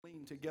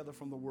together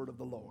from the word of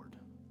the Lord.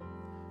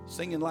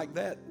 Singing like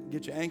that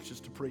get you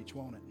anxious to preach,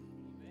 won't it?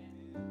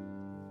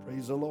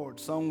 Praise the Lord.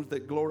 Songs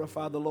that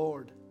glorify the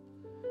Lord,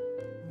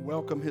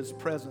 welcome His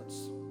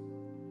presence.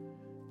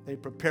 They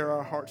prepare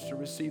our hearts to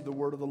receive the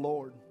word of the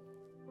Lord.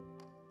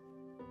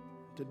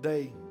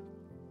 Today,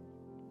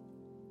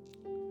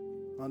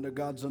 under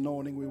God's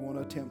anointing, we want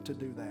to attempt to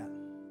do that.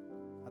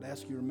 I'd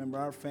ask you to remember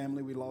our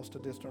family. We lost a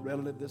distant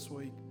relative this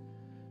week.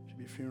 Should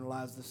be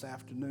funeralized this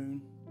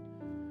afternoon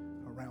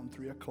around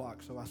 3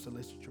 o'clock. So I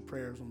solicit your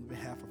prayers on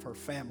behalf of her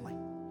family.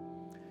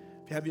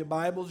 If you have your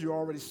Bibles, you're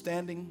already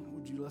standing.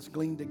 Let's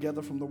glean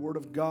together from the Word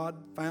of God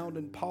found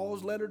in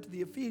Paul's letter to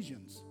the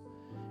Ephesians.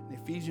 In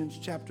Ephesians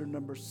chapter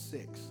number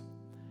 6.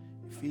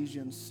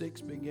 Ephesians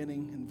 6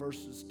 beginning in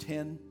verses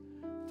 10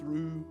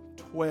 through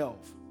 12.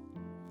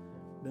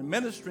 Been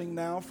ministering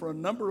now for a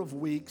number of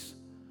weeks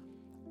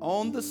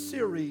on the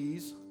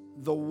series,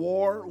 The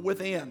War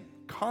Within,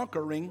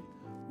 Conquering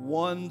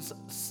One's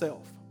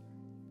Self.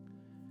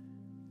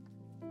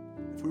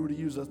 If we were to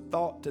use a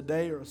thought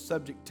today or a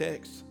subject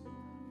text,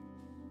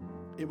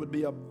 it would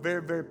be a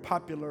very, very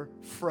popular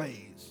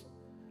phrase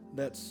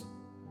that's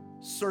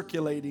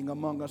circulating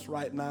among us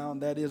right now,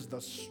 and that is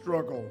the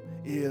struggle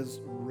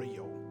is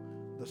real.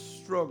 The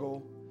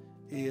struggle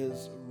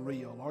is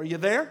real. Are you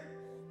there?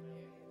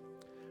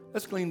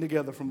 Let's glean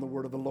together from the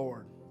word of the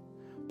Lord.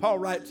 Paul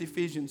writes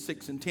Ephesians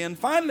 6 and 10,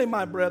 "Finally,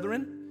 my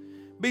brethren,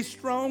 be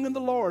strong in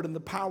the Lord and the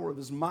power of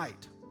His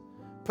might.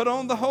 Put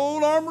on the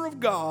whole armor of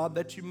God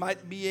that you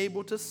might be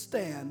able to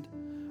stand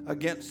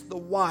against the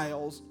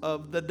wiles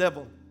of the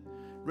devil."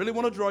 Really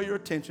want to draw your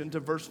attention to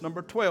verse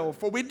number 12.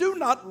 "For we do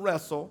not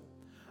wrestle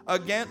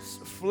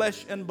against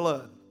flesh and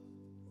blood,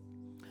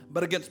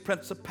 but against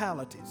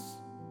principalities,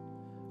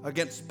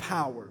 against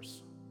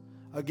powers,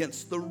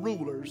 against the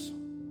rulers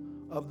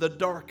of the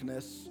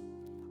darkness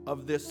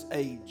of this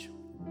age,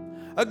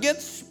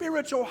 against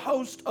spiritual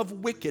hosts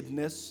of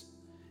wickedness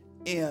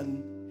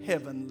in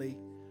heavenly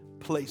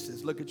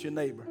places." Look at your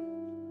neighbor.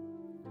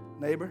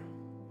 Neighbor,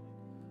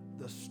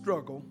 the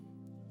struggle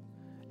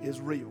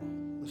is real.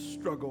 The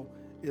struggle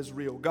is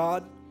real.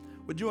 God,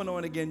 would you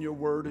anoint again your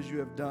word as you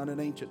have done in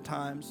ancient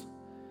times?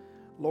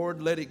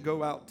 Lord, let it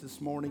go out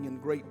this morning in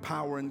great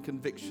power and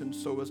conviction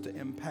so as to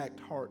impact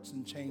hearts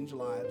and change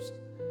lives.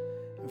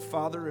 And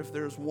Father, if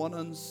there's one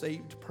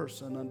unsaved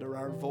person under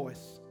our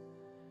voice,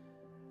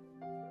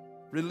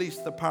 release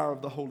the power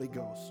of the Holy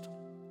Ghost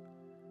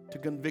to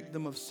convict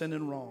them of sin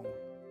and wrong,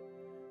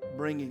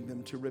 bringing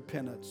them to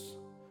repentance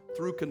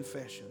through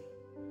confession,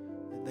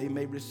 that they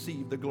may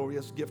receive the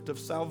glorious gift of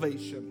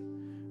salvation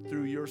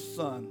through your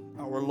Son,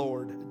 our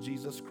Lord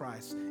Jesus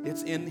Christ.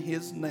 It's in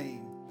His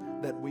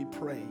name that we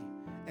pray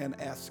and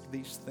ask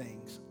these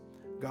things.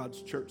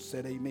 God's church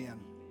said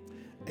amen.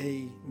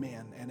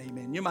 Amen and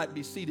amen. You might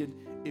be seated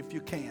if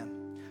you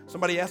can.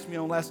 Somebody asked me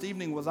on last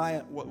evening, was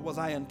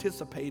I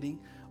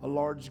anticipating a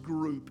large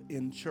group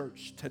in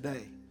church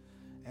today?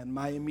 And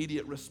my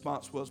immediate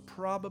response was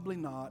probably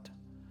not.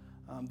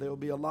 There'll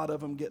be a lot of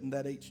them getting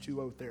that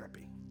H2O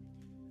therapy.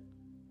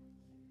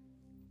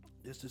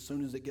 Just as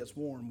soon as it gets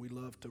warm, we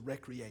love to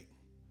recreate.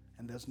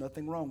 And there's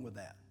nothing wrong with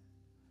that.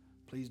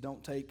 Please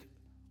don't take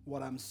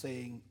what I'm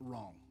saying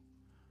wrong.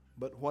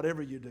 But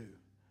whatever you do,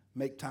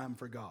 make time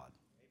for God.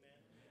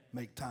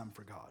 Make time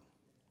for God.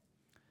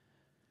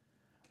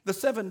 The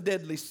 7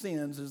 deadly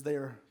sins, as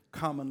they're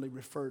commonly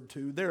referred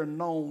to, they're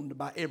known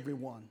by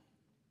everyone.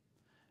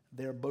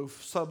 They're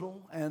both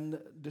subtle and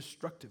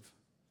destructive.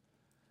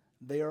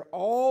 They are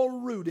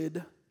all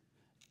rooted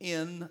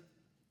in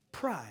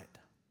pride.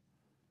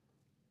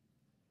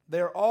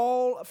 They're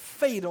all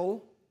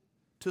fatal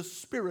to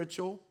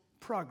spiritual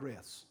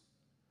progress.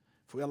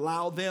 If we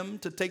allow them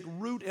to take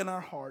root in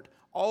our heart,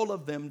 all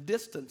of them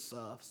distance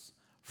us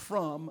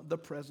from the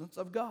presence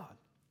of God.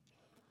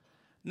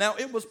 Now,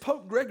 it was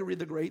Pope Gregory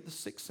the Great, the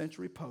 6th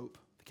century Pope,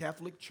 the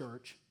Catholic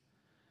Church,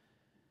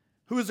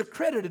 who is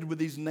accredited with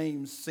these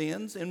named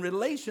sins in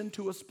relation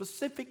to a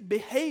specific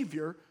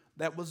behavior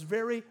that was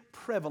very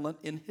prevalent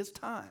in his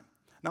time.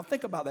 Now,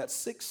 think about that,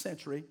 6th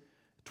century,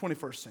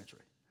 21st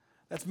century.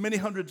 That's many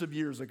hundreds of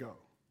years ago.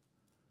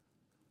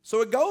 So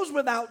it goes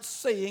without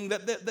saying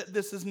that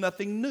this is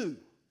nothing new,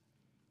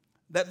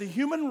 that the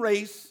human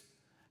race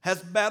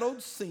has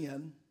battled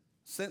sin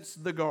since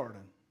the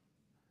garden.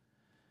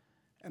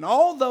 And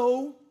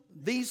although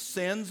these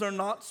sins are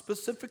not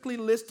specifically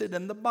listed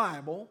in the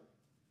Bible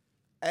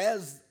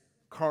as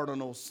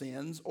cardinal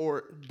sins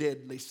or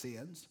deadly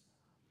sins,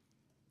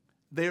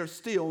 they are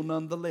still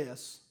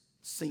nonetheless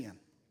sin.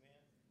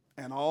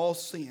 And all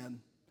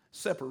sin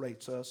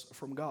separates us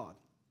from God.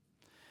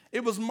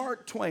 It was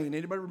Mark Twain.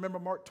 Anybody remember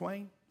Mark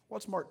Twain?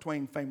 What's Mark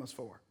Twain famous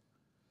for?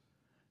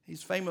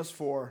 He's famous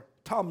for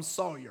Tom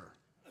Sawyer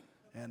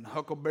and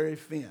Huckleberry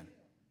Finn.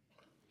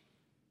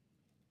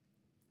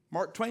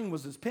 Mark Twain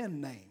was his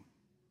pen name.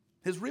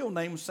 His real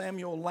name was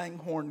Samuel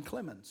Langhorne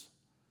Clemens.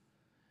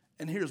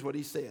 And here's what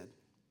he said.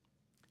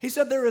 He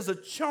said, "There is a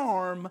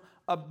charm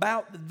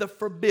about the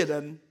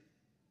forbidden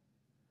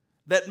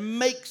that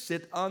makes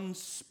it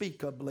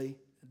unspeakably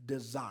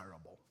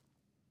desirable."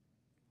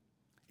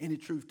 Any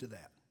truth to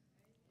that?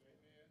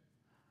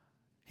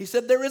 He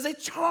said there is a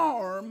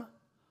charm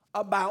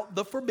about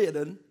the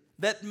forbidden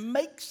that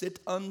makes it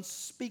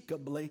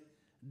unspeakably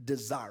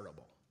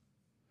desirable.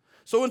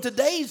 So in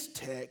today's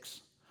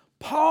text,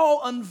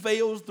 Paul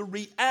unveils the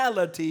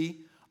reality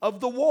of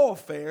the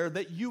warfare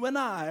that you and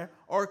I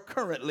are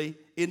currently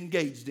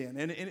engaged in.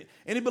 And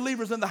any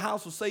believers in the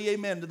house will say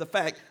amen to the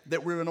fact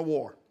that we're in a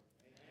war.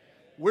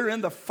 We're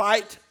in the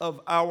fight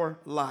of our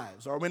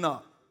lives, are we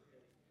not?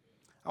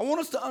 I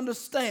want us to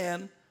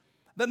understand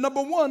that,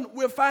 number one,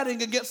 we're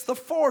fighting against the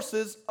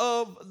forces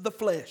of the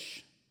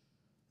flesh.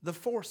 The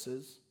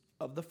forces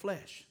of the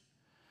flesh.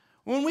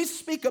 When we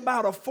speak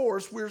about a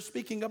force, we're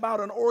speaking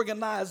about an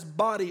organized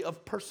body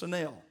of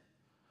personnel.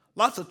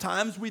 Lots of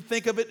times we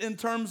think of it in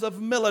terms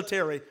of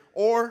military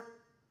or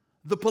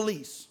the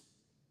police.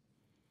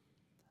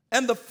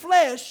 And the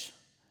flesh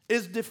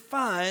is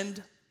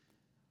defined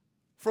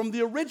from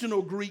the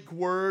original Greek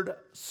word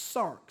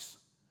sarx,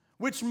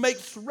 which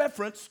makes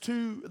reference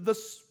to the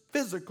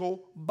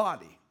physical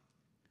body.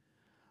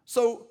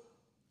 So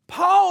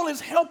Paul is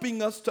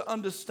helping us to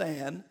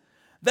understand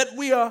that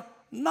we are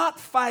not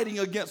fighting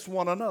against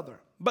one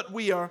another, but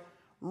we are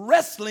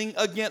wrestling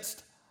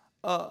against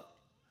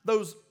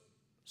those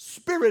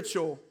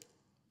spiritual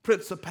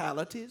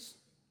principalities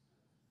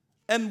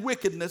and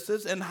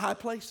wickednesses in high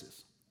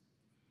places.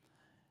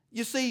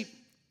 You see,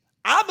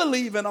 I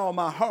believe in all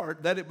my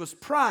heart that it was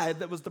pride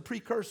that was the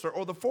precursor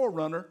or the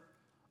forerunner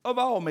of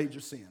all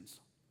major sins.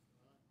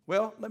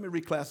 Well, let me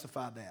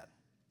reclassify that,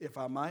 if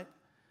I might.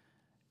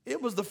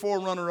 It was the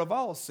forerunner of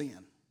all sin.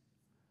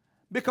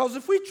 Because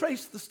if we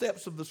trace the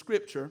steps of the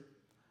Scripture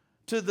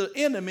to the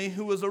enemy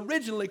who was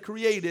originally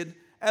created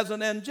as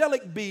an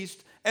angelic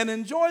beast and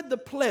enjoyed the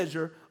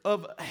pleasure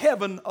of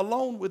heaven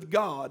alone with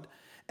God,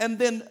 and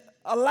then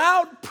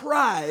allowed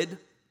pride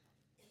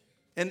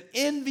and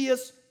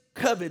envious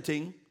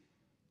coveting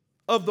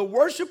of the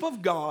worship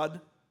of God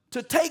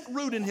to take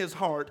root in his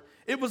heart,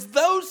 it was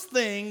those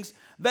things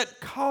that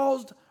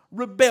caused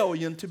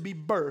rebellion to be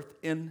birthed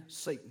in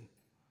Satan.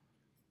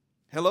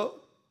 Hello?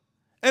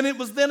 And it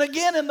was then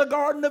again in the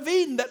Garden of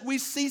Eden that we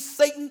see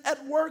Satan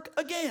at work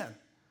again.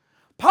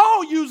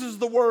 Paul uses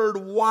the word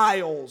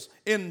wiles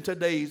in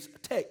today's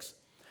text.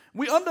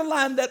 We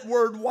underline that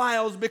word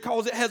wiles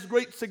because it has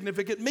great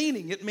significant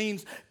meaning. It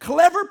means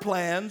clever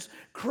plans,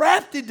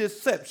 crafty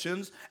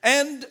deceptions,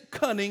 and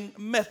cunning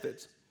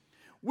methods.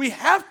 We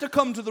have to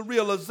come to the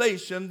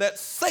realization that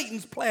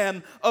Satan's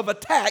plan of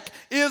attack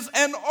is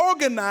an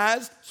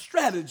organized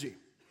strategy.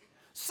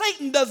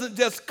 Satan doesn't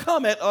just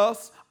come at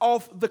us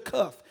off the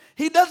cuff.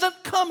 He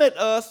doesn't come at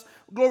us,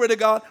 glory to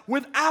God,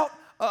 without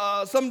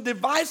some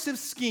divisive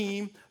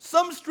scheme,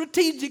 some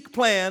strategic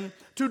plan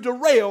to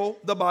derail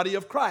the body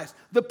of Christ,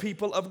 the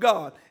people of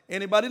God.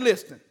 Anybody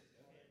listening?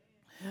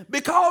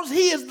 Because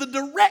he is the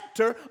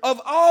director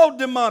of all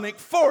demonic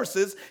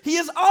forces, he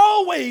is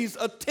always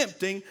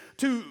attempting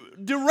to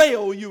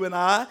derail you and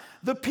I,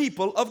 the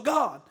people of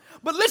God.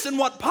 But listen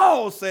what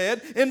Paul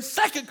said in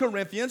 2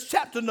 Corinthians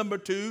chapter number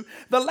 2,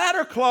 the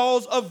latter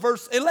clause of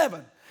verse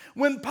 11.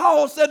 When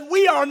Paul said,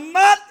 we are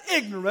not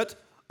ignorant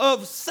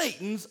of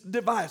Satan's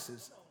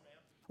devices.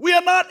 We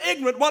are not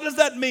ignorant. What does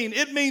that mean?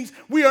 It means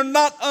we are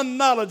not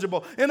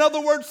unknowledgeable. In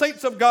other words,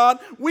 saints of God,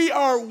 we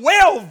are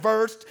well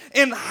versed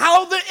in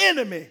how the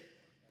enemy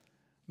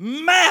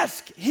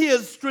masks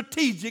his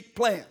strategic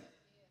plan.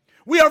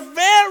 We are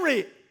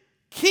very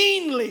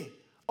keenly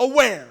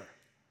aware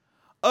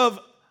of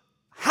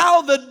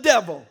how the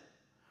devil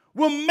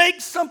will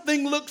make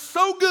something look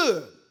so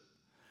good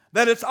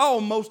that it's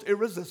almost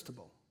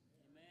irresistible.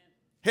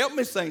 Help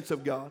me, saints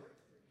of God.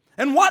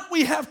 And what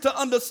we have to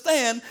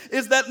understand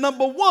is that,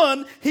 number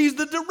one, he's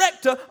the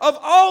director of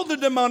all the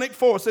demonic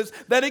forces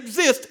that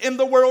exist in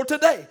the world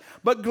today.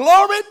 But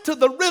glory to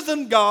the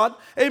risen God,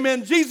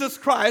 amen, Jesus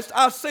Christ,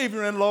 our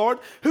Savior and Lord,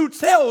 who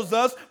tells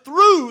us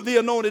through the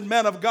anointed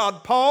man of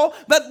God, Paul,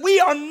 that we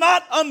are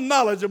not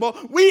unknowledgeable.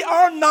 We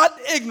are not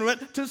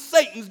ignorant to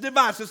Satan's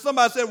devices.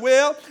 Somebody said,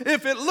 well,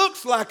 if it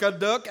looks like a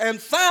duck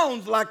and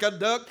sounds like a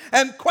duck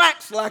and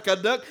quacks like a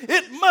duck,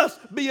 it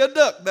must be a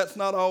duck. That's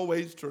not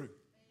always true.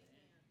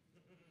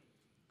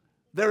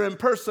 They're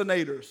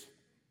impersonators.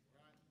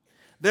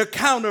 They're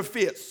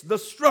counterfeits. The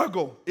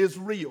struggle is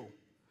real.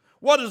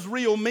 What does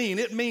real mean?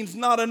 It means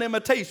not an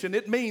imitation.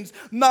 It means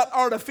not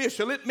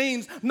artificial. It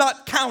means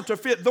not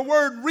counterfeit. The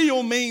word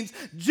real means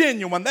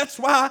genuine. That's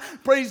why,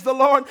 praise the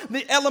Lord,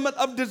 the element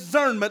of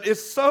discernment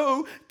is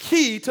so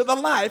key to the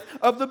life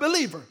of the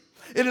believer.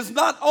 It is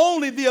not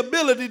only the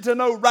ability to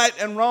know right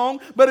and wrong,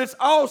 but it's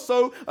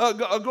also,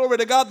 glory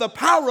to God, the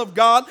power of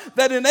God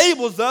that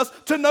enables us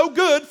to know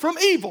good from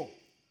evil.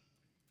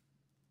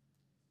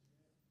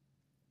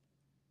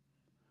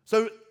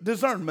 So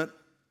discernment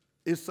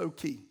is so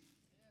key.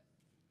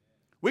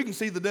 We can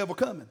see the devil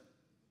coming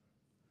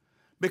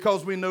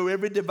because we know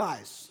every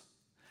device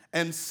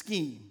and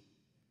scheme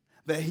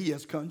that he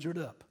has conjured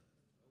up.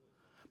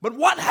 But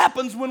what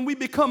happens when we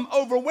become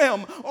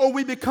overwhelmed or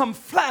we become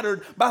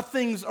flattered by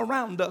things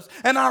around us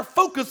and our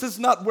focus is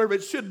not where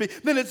it should be?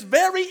 Then it's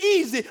very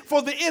easy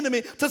for the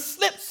enemy to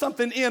slip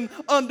something in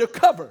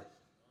undercover.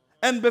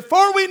 And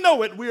before we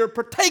know it, we are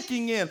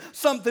partaking in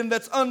something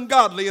that's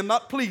ungodly and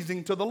not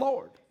pleasing to the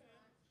Lord.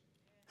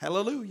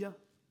 Hallelujah.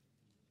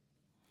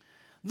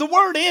 The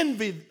word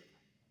envy,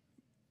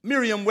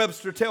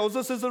 Merriam-Webster tells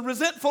us, is a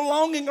resentful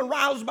longing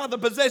aroused by the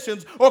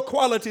possessions or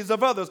qualities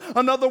of others.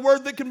 Another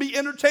word that can be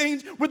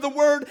interchanged with the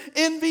word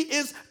envy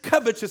is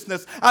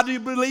covetousness. I do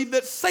believe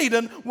that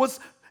Satan was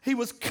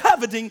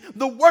coveting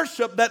the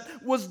worship that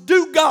was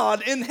due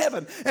God in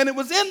heaven. And it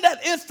was in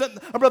that instant,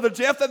 Brother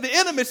Jeff, that the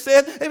enemy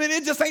said,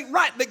 it just ain't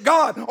right that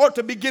God ought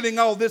to be getting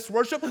all this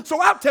worship. So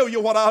I'll tell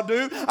you what I'll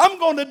do. I'm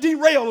going to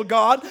derail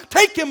God,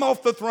 take him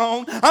off the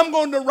throne. I'm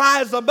going to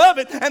rise above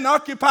it and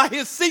occupy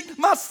his seat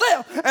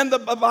myself. And the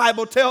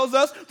Bible tells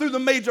us through the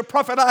major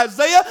prophet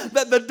Isaiah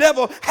that the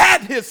devil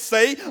had his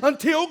say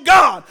until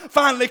God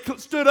finally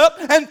stood up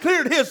and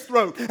cleared his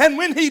throat. And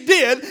when he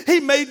did, he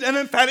made an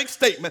emphatic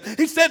statement.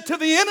 He said to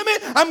the enemy,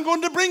 I'm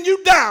going to bring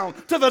you down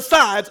to the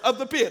sides of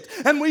the pit.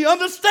 And we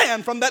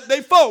understand from that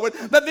day forward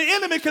that the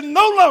enemy can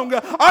no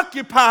longer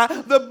occupy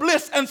the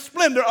bliss and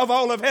splendor of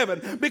all of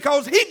heaven,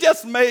 because he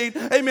just made,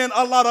 amen,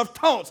 a lot of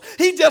taunts.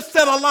 He just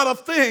said a lot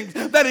of things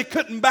that he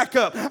couldn't back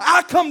up.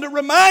 I come to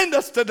remind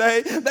us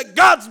today that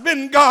God's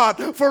been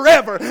God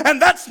forever, and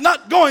that's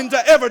not going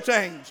to ever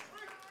change.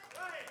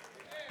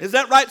 Is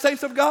that right,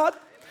 saints of God?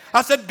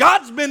 I said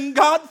God's been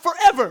God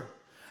forever,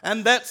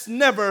 and that's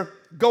never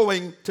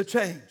going to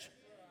change.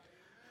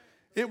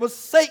 It was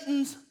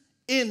Satan's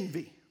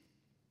envy,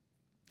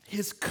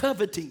 his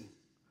coveting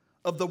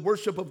of the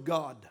worship of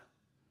God,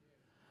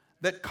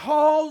 that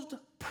caused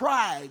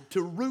pride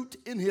to root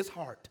in his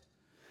heart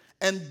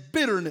and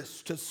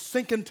bitterness to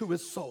sink into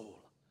his soul.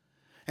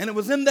 And it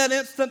was in that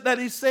instant that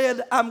he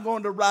said, I'm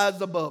going to rise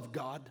above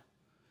God.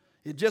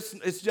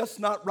 It's just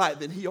not right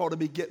that he ought to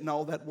be getting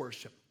all that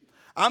worship.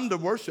 I'm the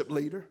worship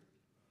leader.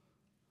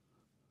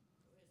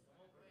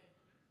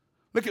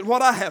 Look at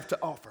what I have to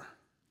offer.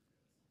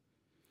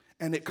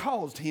 And it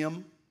caused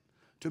him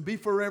to be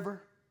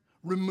forever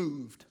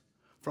removed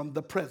from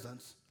the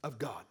presence of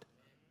God.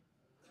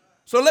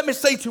 So let me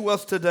say to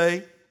us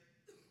today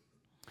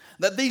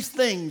that these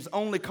things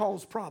only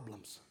cause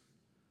problems.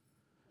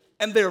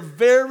 And they're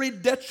very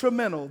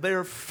detrimental.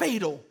 They're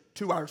fatal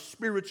to our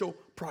spiritual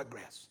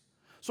progress.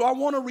 So I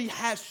want to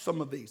rehash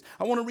some of these.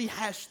 I want to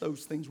rehash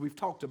those things we've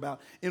talked about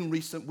in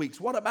recent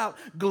weeks. What about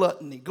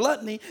gluttony?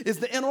 Gluttony is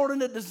the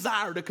inordinate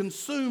desire to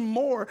consume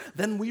more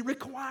than we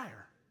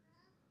require.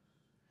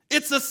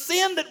 It's a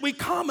sin that we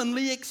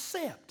commonly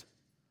accept.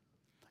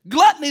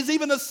 Gluttony is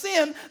even a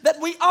sin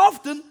that we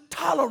often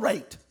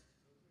tolerate.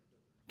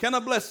 Can I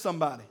bless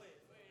somebody?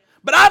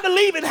 But I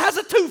believe it has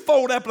a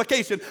twofold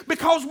application,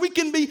 because we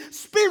can be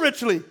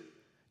spiritually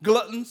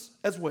gluttons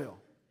as well.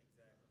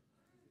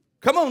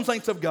 Come on,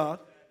 saints of God.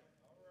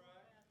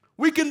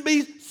 We can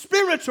be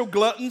spiritual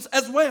gluttons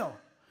as well.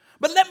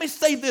 But let me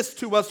say this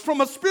to us from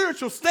a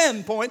spiritual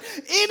standpoint: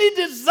 any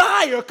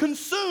desire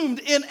consumed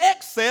in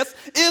excess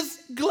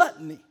is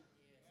gluttony.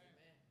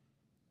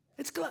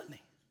 It's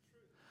gluttony.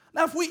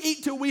 Now, if we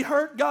eat till we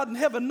hurt, God in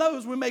heaven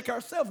knows we make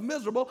ourselves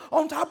miserable,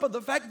 on top of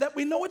the fact that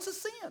we know it's a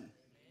sin.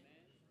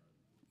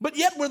 But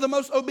yet we're the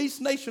most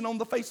obese nation on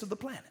the face of the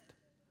planet.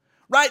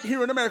 Right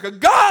here in America,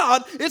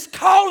 God is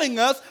calling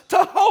us to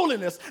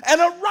holiness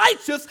and a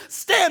righteous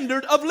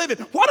standard of living.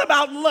 What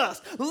about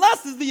lust?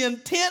 Lust is the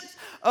intense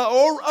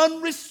or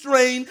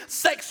unrestrained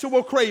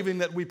sexual craving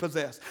that we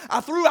possess.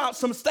 I threw out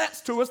some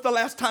stats to us the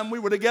last time we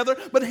were together,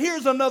 but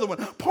here's another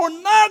one.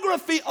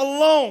 Pornography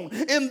alone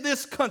in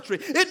this country,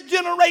 it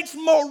generates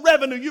more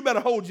revenue. You better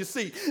hold your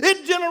seat.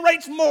 It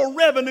generates more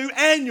revenue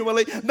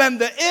annually than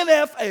the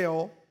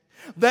NFL,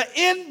 the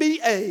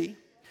NBA,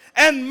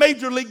 and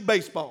Major League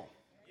Baseball.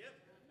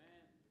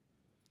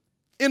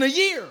 In a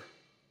year.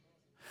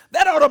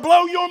 That ought to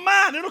blow your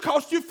mind. It'll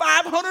cost you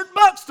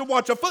 $500 to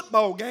watch a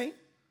football game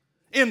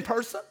in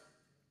person.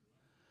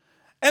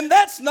 And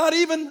that's not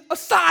even a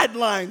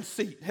sideline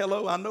seat.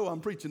 Hello, I know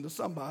I'm preaching to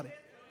somebody.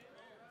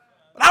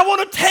 But I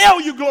want to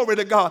tell you, glory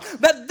to God,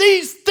 that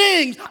these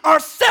things are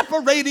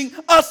separating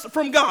us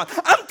from God.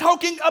 I'm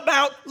talking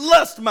about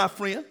lust, my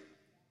friend.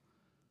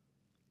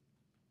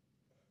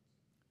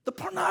 The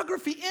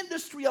pornography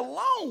industry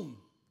alone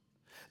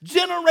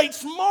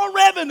generates more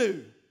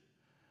revenue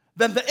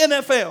than the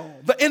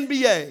NFL, the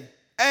NBA,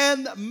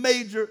 and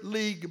Major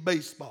League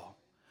Baseball.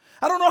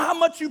 I don't know how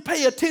much you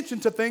pay attention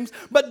to things,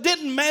 but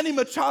didn't Manny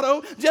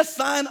Machado just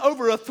sign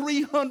over a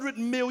 $300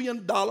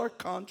 million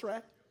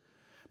contract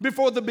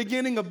before the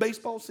beginning of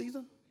baseball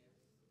season?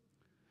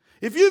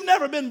 If you've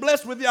never been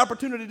blessed with the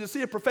opportunity to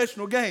see a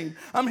professional game,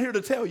 I'm here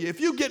to tell you, if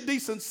you get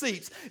decent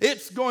seats,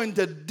 it's going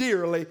to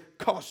dearly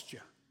cost you.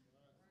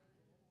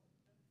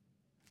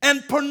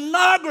 And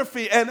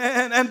pornography and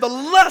the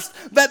lust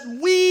that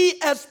we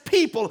as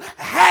people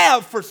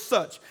have for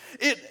such,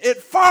 it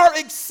far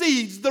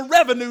exceeds the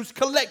revenues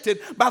collected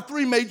by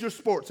three major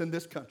sports in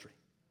this country.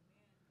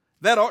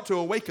 That ought to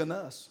awaken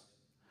us.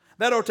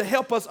 That ought to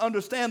help us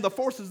understand the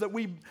forces that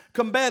we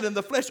combat in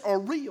the flesh are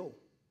real.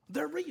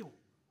 They're real.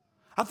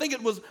 I think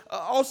it was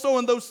also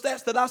in those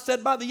stats that I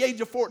said by the age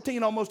of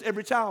 14, almost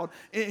every child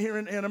here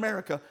in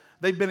America,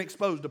 they've been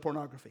exposed to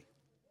pornography.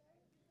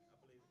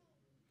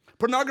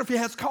 Pornography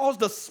has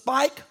caused a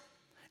spike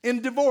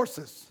in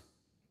divorces.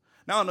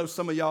 Now, I know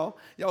some of y'all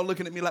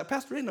looking at me like,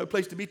 Pastor, ain't no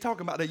place to be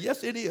talking about that.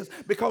 Yes, it is,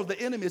 because the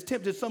enemy has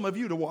tempted some of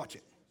you to watch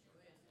it.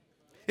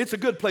 It's a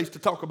good place to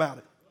talk about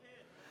it.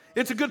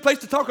 It's a good place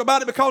to talk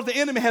about it because the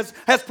enemy has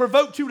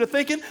provoked you to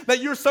thinking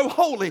that you're so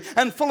holy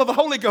and full of the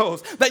Holy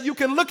Ghost that you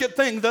can look at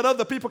things that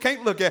other people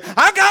can't look at.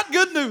 I got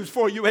good news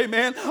for you,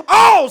 amen.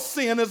 All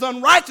sin is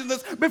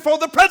unrighteousness before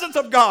the presence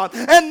of God,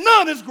 and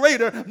none is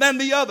greater than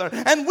the other.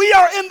 And we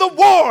are in the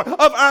war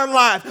of our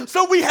life.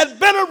 So we had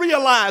better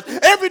realize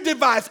every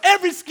device,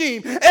 every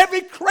scheme,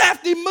 every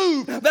crafty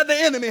move that the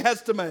enemy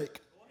has to make,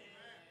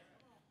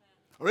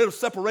 or it'll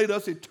separate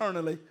us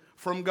eternally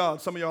from God.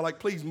 Some of y'all are like,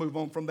 please move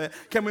on from that.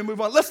 Can we move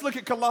on? Let's look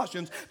at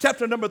Colossians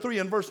chapter number 3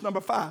 and verse number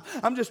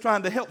 5. I'm just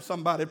trying to help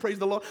somebody. Praise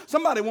the Lord.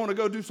 Somebody want to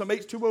go do some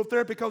H2O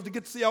therapy because they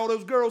get to see all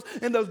those girls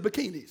in those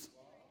bikinis.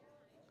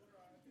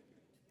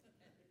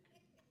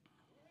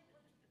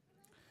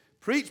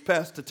 Preach,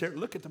 Pastor Terry.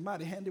 Look at the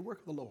mighty handiwork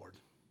of the Lord.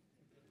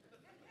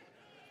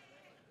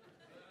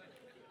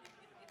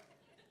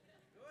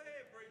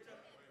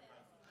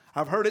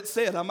 I've heard it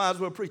said, I might as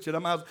well preach it.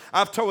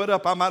 I've tore it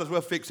up, I might as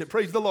well fix it.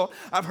 Praise the Lord.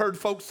 I've heard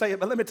folks say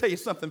it, but let me tell you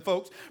something,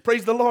 folks.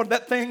 Praise the Lord,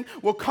 that thing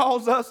will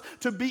cause us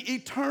to be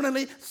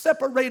eternally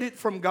separated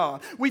from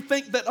God. We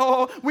think that,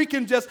 we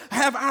can just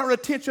have our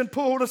attention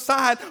pulled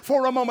aside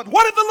for a moment.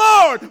 What if the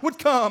Lord would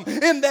come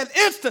in that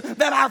instant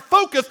that our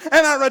focus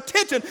and our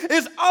attention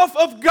is off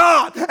of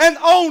God and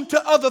on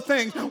to other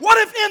things? What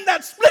if in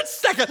that split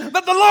second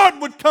that the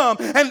Lord would come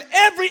and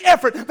every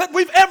effort that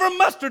we've ever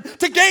mustered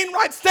to gain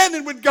right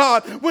standing with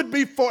God would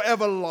be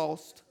forever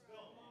lost.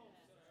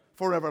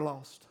 Forever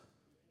lost.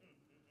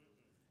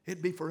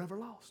 It'd be forever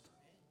lost.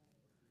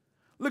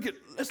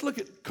 Let's look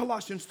at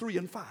Colossians 3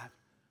 and 5.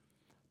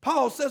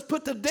 Paul says,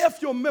 put to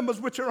death your members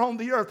which are on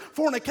the earth: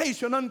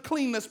 fornication,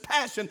 uncleanness,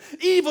 passion,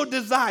 evil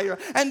desire,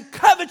 and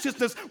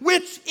covetousness,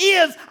 which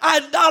is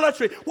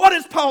idolatry. What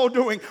is Paul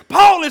doing?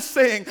 Paul is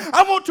saying,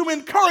 I want to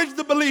encourage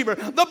the believer,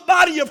 the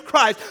body of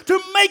Christ, to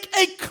make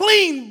a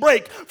clean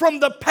break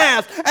from the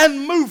past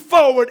and move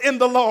forward in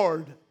the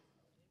Lord.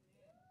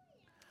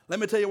 Let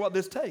me tell you what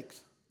this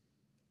takes.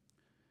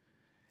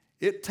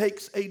 It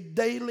takes a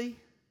daily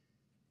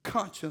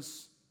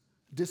conscious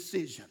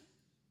decision.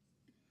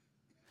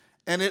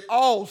 And it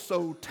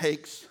also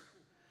takes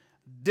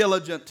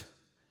diligent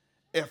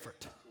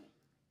effort.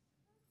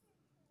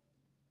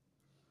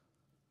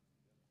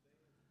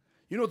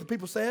 You know what the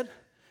people said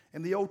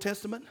in the Old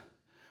Testament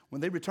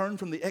when they returned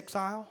from the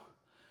exile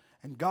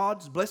and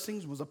God's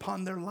blessings was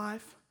upon their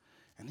life,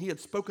 and he had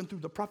spoken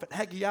through the prophet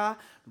Haggai to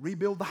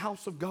rebuild the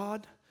house of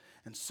God?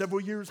 And several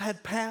years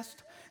had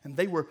passed, and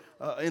they were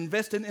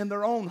investing in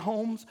their own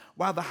homes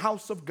while the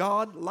house of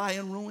God lay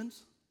in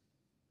ruins.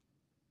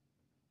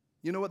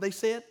 You know what they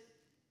said?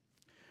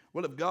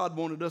 Well, if God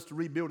wanted us to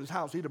rebuild his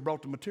house, he'd have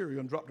brought the material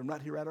and dropped them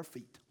right here at our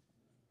feet.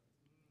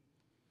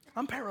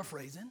 I'm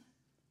paraphrasing.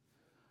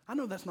 I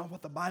know that's not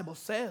what the Bible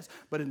says,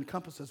 but it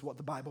encompasses what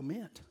the Bible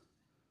meant.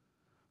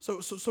 So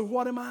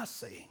what am I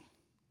saying?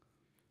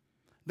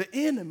 The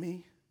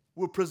enemy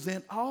will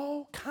present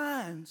all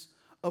kinds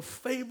of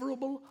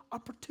favorable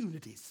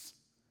opportunities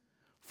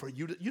for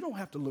you to, you don't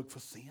have to look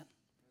for sin.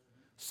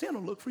 Sin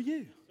will look for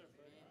you.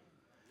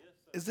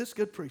 Is this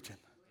good preaching?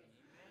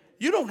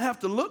 You don't have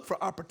to look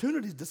for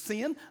opportunities to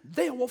sin.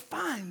 They will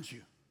find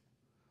you.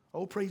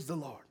 Oh, praise the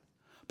Lord.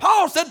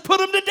 Paul said, put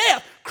them to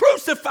death.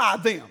 Crucify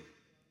them.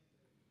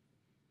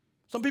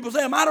 Some people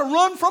say, am I to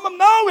run from them?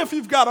 No, if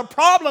you've got a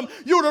problem,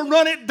 you're to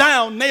run it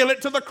down, nail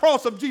it to the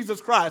cross of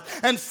Jesus Christ,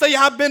 and say,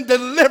 I've been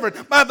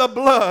delivered by the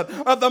blood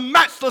of the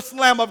matchless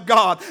Lamb of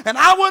God, and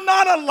I will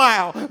not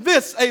allow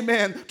this,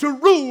 amen, to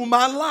rule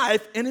my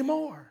life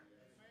anymore.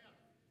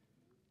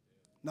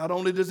 Not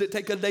only does it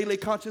take a daily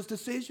conscious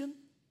decision,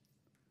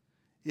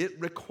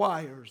 it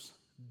requires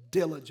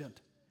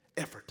diligent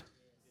effort.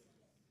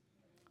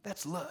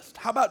 That's lust.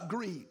 How about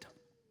greed?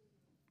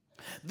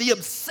 The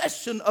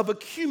obsession of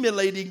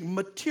accumulating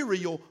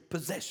material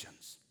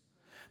possessions.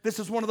 This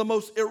is one of the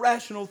most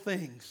irrational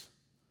things.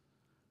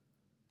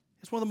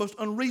 It's one of the most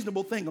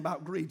unreasonable things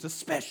about greed,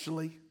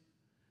 especially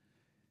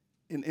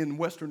in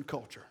Western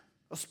culture,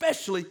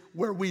 especially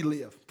where we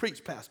live.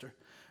 Preach, Pastor.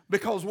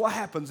 Because what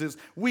happens is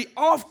we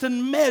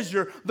often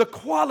measure the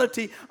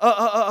quality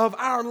of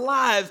our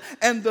lives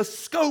and the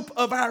scope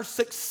of our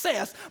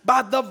success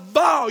by the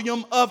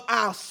volume of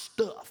our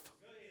stuff.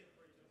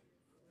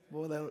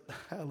 Boy,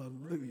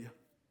 hallelujah.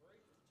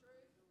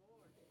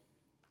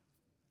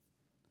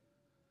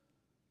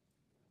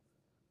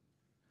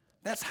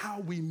 That's how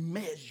we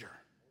measure.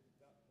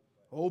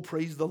 Oh,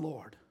 praise the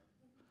Lord.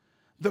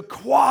 The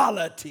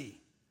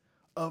quality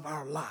of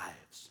our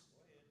lives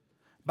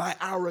by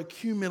our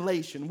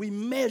accumulation. We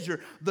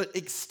measure the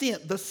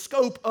extent, the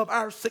scope of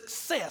our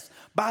success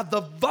by the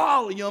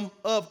volume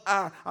of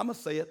our, I'm going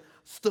to say it,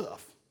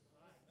 stuff.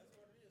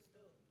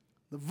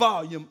 The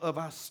volume of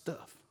our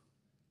stuff.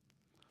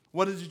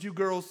 What is it you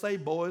girls say?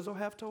 Boys will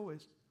have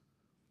toys.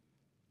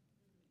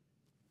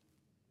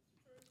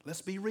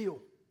 Let's be real.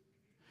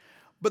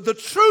 But the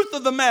truth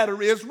of the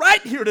matter is,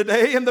 right here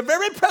today, in the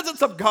very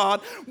presence of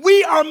God,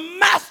 we are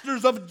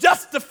masters of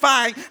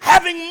justifying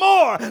having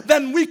more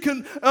than we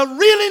can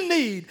really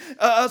need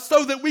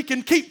so that we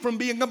can keep from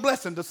being a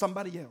blessing to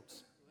somebody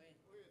else.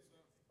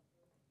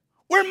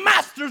 We're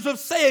masters of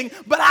saying,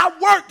 but I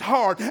worked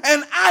hard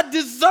and I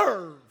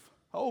deserve.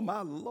 Oh,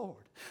 my Lord.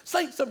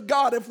 Saints of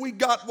God, if we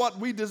got what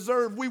we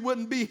deserve, we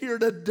wouldn't be here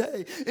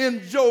today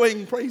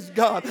enjoying, praise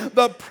God,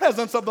 the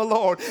presence of the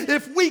Lord.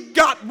 If we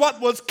got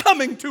what was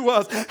coming to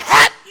us,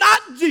 had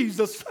not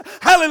Jesus,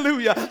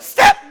 hallelujah,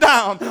 stepped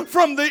down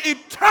from the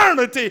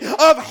eternity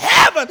of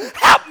heaven,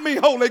 help me,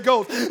 Holy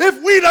Ghost,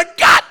 if we'd have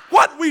got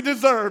what we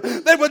deserve,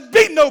 there would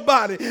be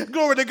nobody,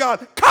 glory to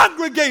God,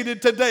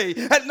 congregated today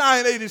at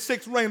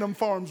 986 Raynham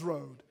Farms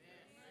Road.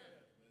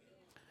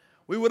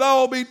 We would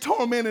all be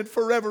tormented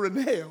forever in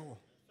hell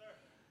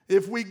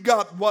if we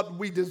got what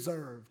we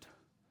deserved.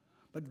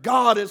 But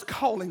God is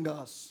calling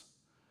us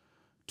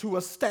to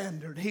a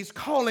standard. He's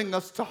calling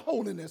us to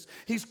holiness.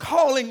 He's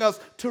calling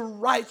us to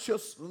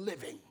righteous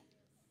living.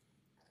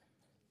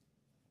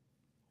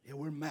 Yeah,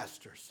 we're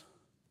masters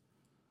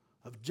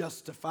of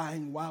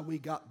justifying why we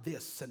got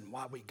this and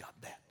why we got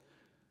that.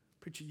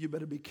 Preacher, you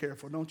better be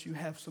careful. Don't you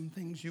have some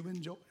things you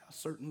enjoy? I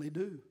certainly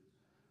do.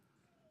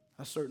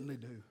 I certainly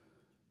do.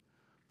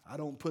 I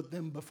don't put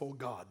them before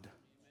God.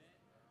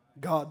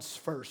 God's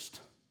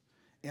first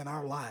in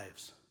our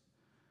lives.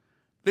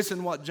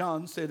 Listen what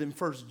John said in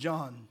 1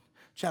 John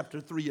chapter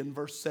 3 and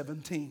verse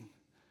 17.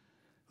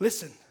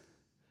 Listen.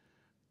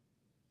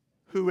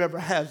 Whoever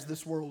has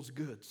this world's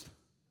goods,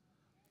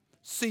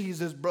 sees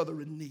his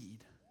brother in need,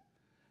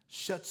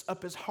 shuts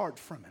up his heart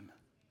from him.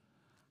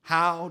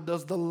 How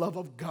does the love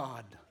of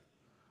God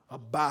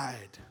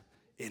abide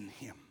in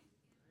him?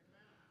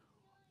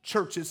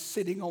 Churches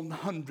sitting on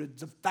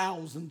hundreds of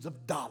thousands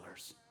of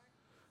dollars.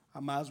 I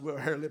might as well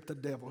hair-lip the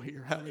devil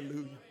here.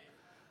 Hallelujah.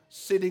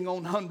 Sitting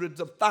on hundreds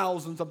of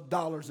thousands of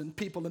dollars and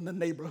people in the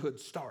neighborhood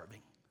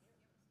starving.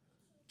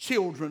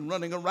 Children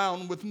running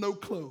around with no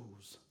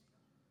clothes.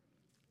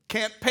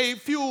 Can't pay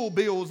fuel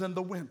bills in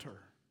the winter.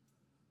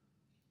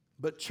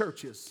 But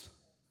churches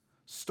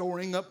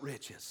storing up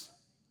riches.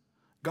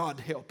 God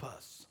help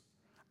us.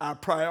 Our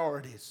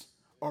priorities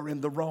are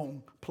in the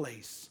wrong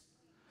place.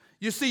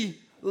 You see,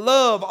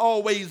 love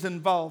always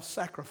involves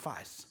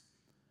sacrifice.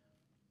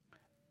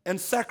 And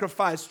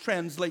sacrifice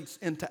translates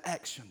into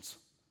actions.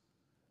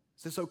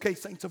 Is this okay,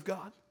 saints of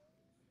God?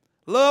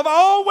 Love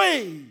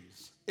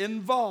always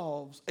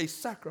involves a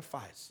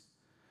sacrifice,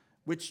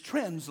 which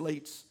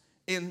translates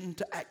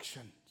into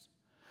actions.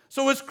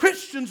 So as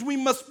Christians, we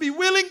must be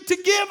willing to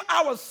give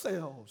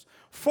ourselves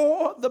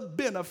for the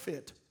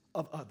benefit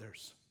of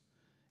others.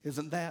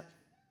 Isn't that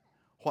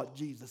what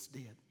Jesus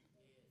did?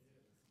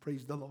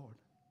 Praise the Lord.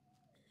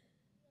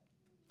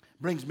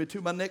 Brings me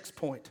to my next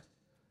point.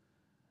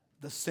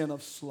 The sin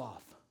of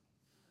sloth.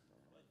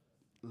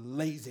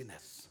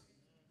 Laziness.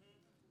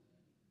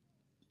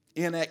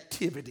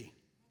 Inactivity.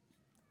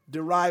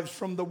 Derives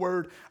from the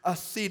word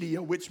acedia,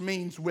 which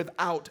means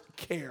without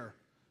care.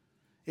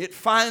 It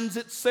finds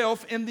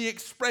itself in the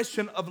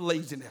expression of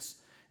laziness.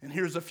 And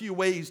here's a few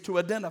ways to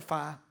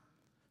identify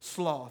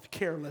sloth,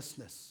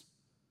 carelessness,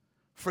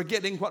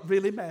 forgetting what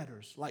really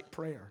matters, like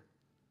prayer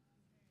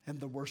and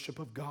the worship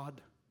of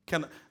God.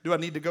 Do I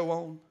need to go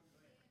on?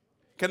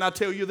 Can I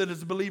tell you that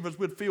as believers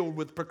we're filled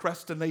with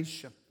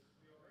procrastination,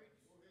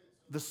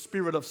 the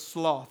spirit of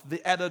sloth,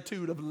 the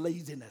attitude of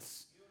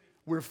laziness,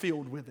 we're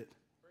filled with it.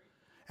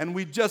 And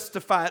we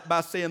justify it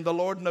by saying, the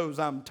Lord knows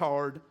I'm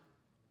tired.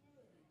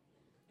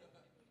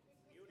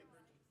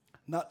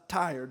 Not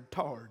tired,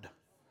 tarred.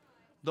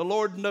 The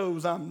Lord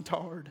knows I'm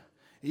tired.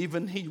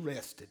 Even He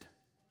rested.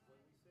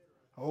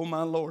 Oh,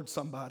 my Lord,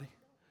 somebody.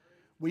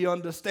 We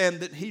understand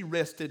that He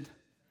rested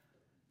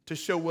to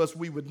show us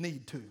we would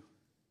need to.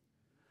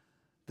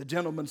 The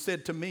gentleman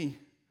said to me,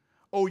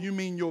 oh, you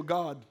mean your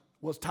God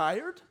was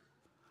tired?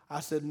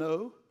 I said,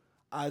 no.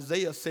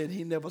 Isaiah said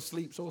He never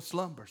sleeps or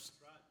slumbers.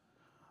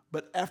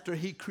 But after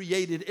He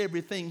created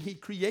everything He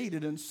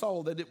created and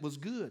saw that it was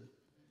good,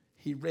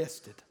 He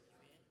rested.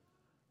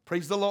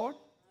 Praise the Lord.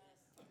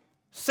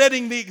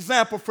 Setting the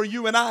example for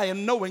you and I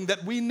and knowing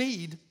that we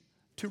need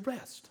to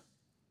rest.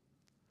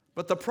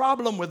 But the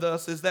problem with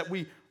us is that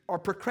we are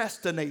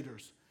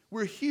procrastinators.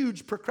 We're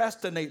huge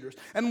procrastinators.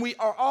 And we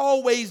are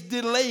always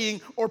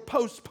delaying or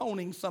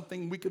postponing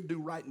something we could do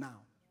right now.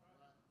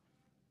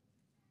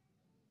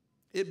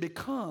 It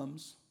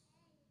becomes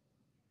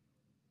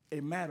a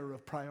matter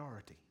of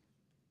priority.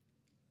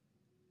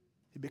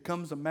 It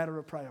becomes a matter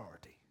of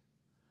priority.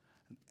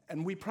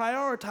 And we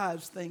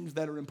prioritize things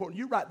that are important.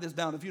 You write this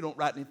down if you don't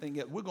write anything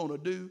yet. We're going to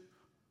do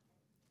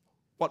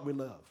what we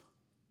love.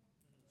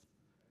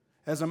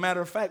 As a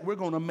matter of fact, we're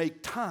going to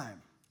make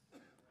time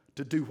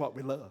to do what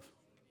we love.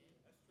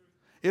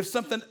 If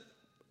something,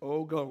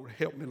 oh God,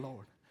 help me,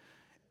 Lord.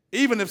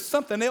 Even if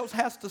something else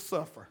has to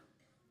suffer,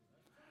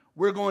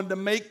 we're going to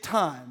make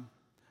time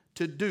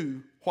to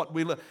do what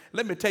we love.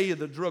 Let me tell you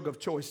the drug of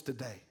choice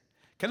today.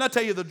 Can I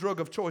tell you the drug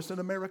of choice in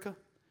America?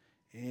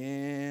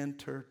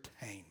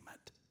 Entertainment.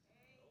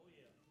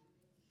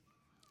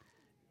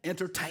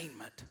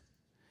 Entertainment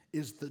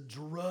is the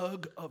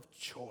drug of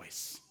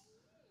choice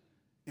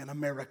in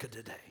America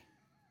today.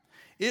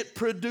 It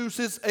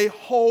produces a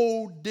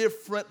whole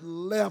different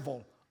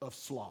level of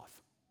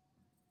sloth.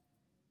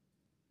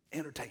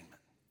 Entertainment.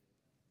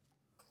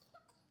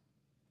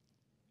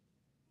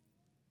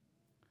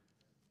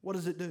 What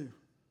does it do?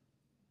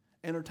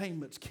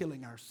 Entertainment's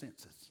killing our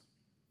senses.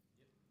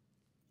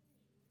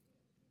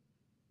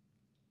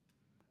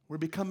 We're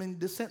becoming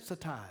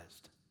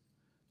desensitized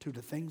to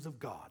the things of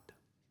God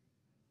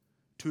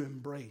to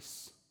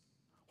embrace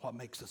what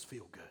makes us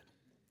feel good.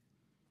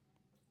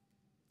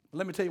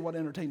 Let me tell you what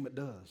entertainment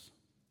does.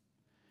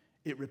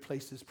 It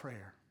replaces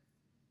prayer.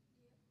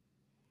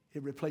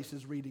 It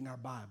replaces reading our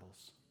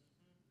Bibles.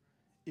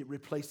 It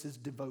replaces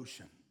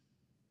devotion.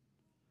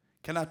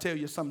 Can I tell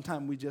you,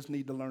 sometime we just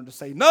need to learn to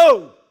say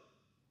no.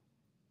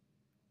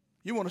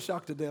 You want to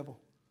shock the devil?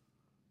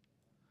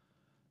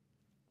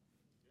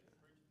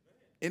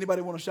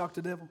 Anybody want to shock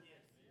the devil?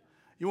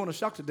 You want to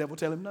shock the devil,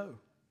 tell him no.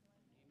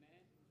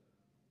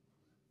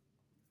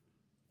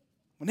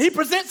 When he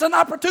presents an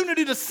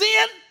opportunity to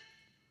sin,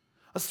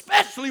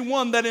 especially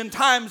one that in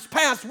times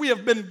past we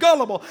have been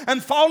gullible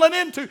and fallen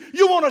into,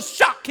 you want to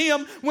shock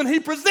him when he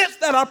presents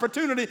that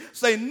opportunity.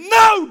 Say,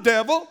 no,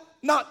 devil,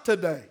 not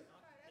today.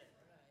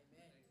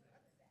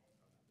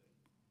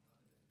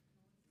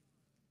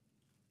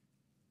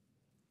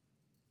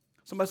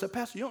 Somebody said,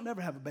 Pastor, you don't never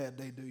have a bad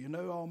day, do you?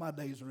 No, all my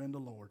days are in the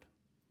Lord.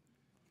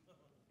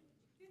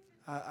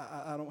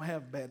 I don't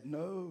have bad,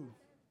 no.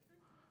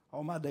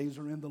 All my days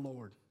are in the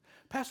Lord.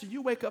 Pastor,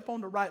 you wake up on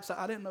the right side.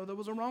 I didn't know there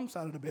was a wrong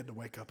side of the bed to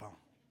wake up on.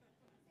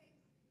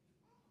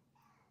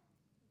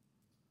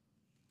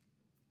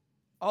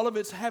 All of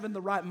it's having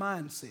the right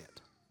mindset.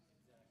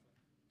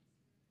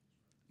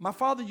 My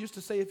father used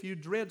to say if you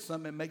dread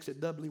something, it makes it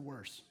doubly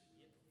worse.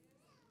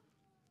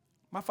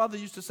 My father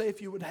used to say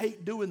if you would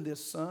hate doing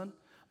this, son,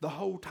 the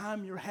whole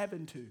time you're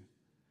having to,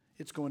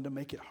 it's going to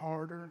make it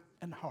harder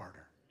and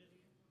harder.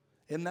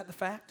 Isn't that the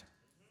fact?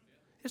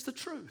 It's the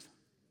truth.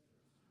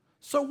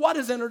 So what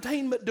is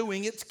entertainment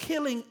doing? It's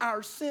killing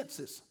our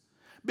senses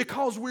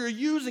because we're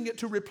using it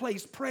to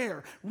replace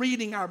prayer,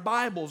 reading our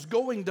Bibles,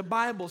 going to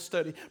Bible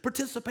study,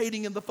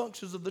 participating in the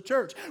functions of the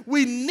church.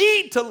 We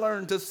need to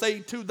learn to say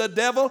to the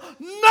devil,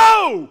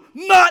 no,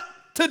 not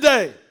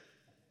today.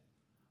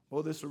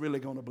 Oh, this is really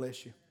going to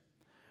bless you.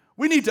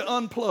 We need to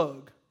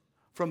unplug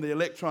from the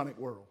electronic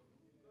world.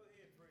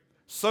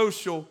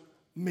 Social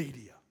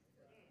media.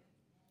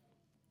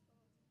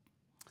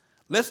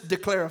 Let's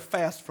declare a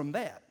fast from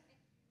that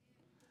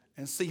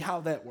and see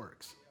how that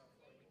works.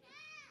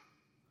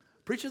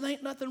 Preacher, there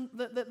ain't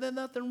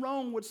nothing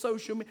wrong with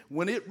social media.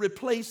 When it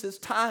replaces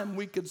time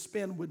we could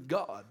spend with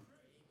God,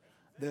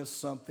 there's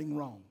something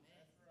wrong.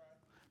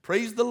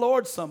 Praise the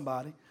Lord,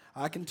 somebody.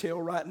 I can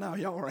tell right now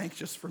y'all are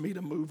anxious for me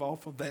to move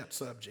off of that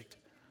subject.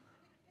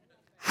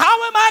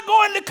 How am I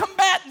going to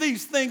combat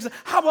these things?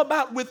 How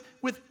about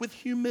with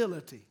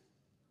humility?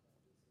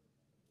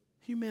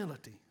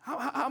 Humility.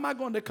 How am I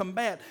going to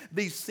combat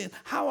these sins?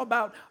 How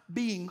about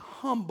being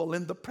humble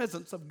in the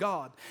presence of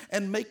God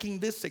and making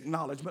this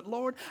acknowledgement?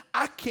 Lord,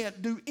 I can't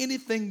do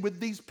anything with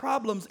these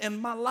problems in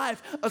my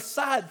life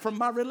aside from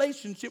my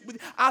relationship with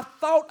you. I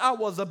thought I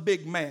was a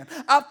big man.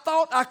 I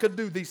thought I could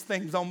do these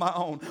things on my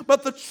own.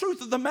 But the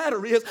truth of the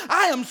matter is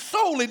I am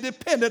solely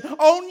dependent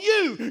on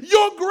you,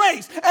 your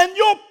grace, and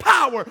your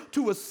power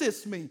to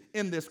assist me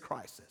in this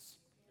crisis.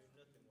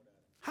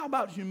 How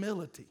about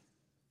humility?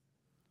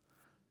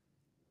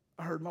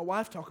 I heard my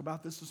wife talk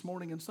about this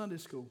morning in Sunday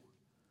school.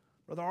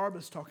 Brother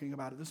Arbus talking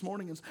about it this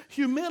morning.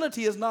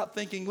 Humility is not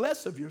thinking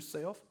less of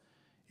yourself.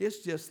 It's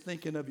just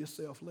thinking of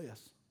yourself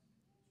less.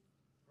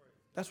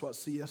 That's what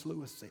C.S.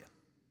 Lewis said.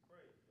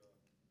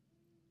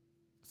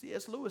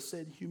 C.S. Lewis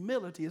said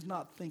humility is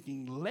not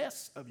thinking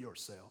less of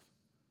yourself.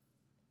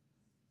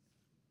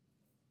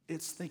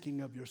 It's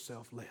thinking of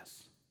yourself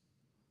less.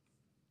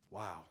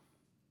 Wow.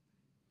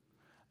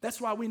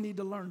 That's why we need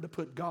to learn to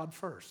put God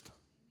first,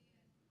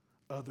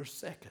 others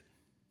second,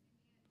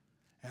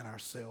 and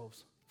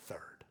ourselves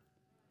third.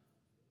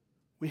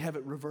 We have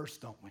it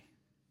reversed, don't we?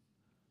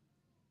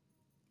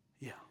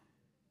 Yeah.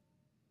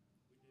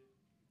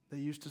 They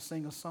used to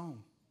sing a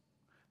song.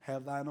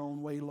 Have thine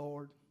own way,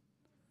 Lord.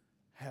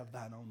 Have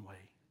thine own way.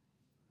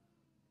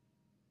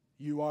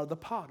 You are the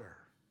potter,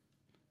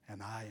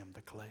 and I am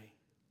the clay.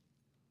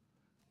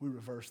 We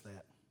reverse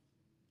that.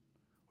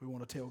 We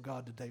want to tell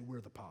God today we're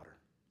the potter,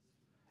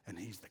 and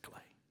he's the clay.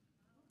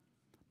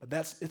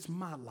 But it's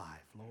my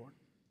life, Lord.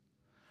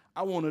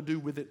 I want to do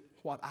with it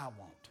what I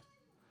want.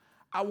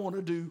 I want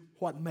to do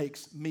what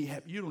makes me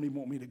happy. You don't even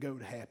want me to go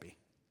to happy.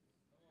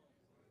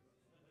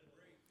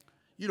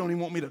 You don't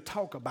even want me to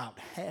talk about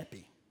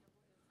happy,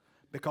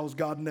 because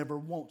God never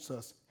wants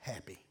us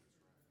happy.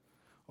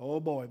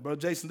 Oh boy,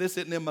 Brother Jason, this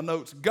isn't in my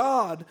notes.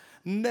 God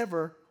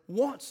never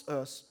wants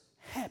us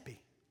happy.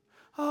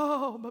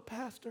 Oh, but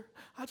Pastor,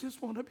 I just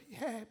want to be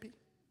happy.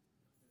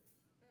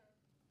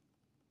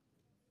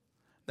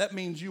 That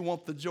means you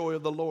want the joy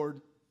of the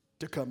Lord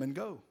to come and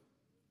go,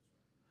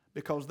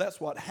 because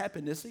that's what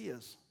happiness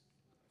is.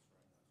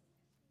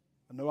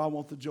 I know I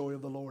want the joy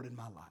of the Lord in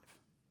my life.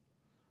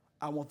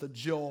 I want the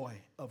joy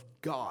of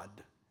God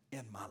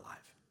in my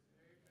life.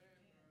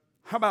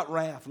 How about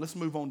wrath? Let's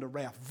move on to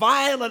wrath.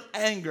 Violent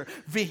anger,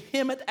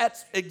 vehement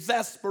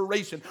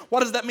exasperation. What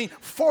does that mean?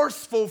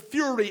 Forceful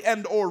fury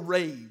and or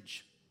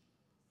rage.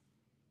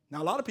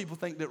 Now, a lot of people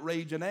think that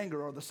rage and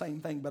anger are the same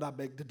thing, but I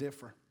beg to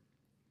differ.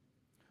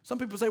 Some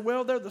people say,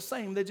 well, they're the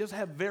same. They just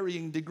have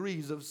varying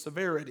degrees of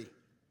severity.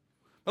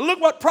 But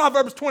look what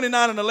Proverbs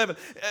 29:11.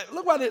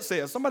 Look what it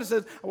says. Somebody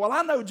says, well,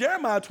 I know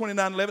Jeremiah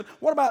 29:11.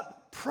 What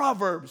about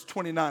Proverbs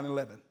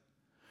 29:11?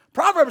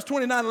 Proverbs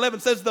 29:11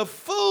 says, the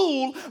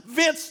fool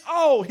vents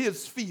all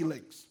his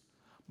feelings,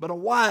 but a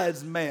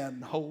wise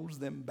man holds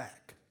them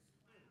back.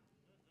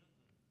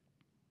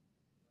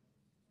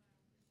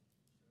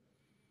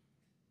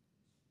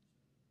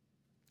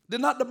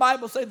 Did not the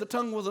Bible say the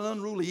tongue was an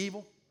unruly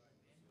evil?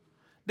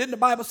 Didn't the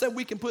Bible say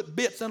we can put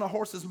bits in a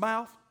horse's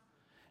mouth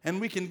and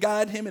we can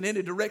guide him in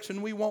any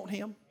direction we want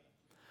him?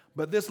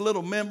 But this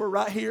little member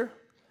right here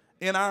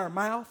in our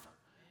mouth,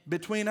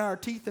 between our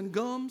teeth and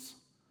gums,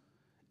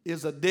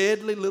 is a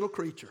deadly little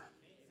creature.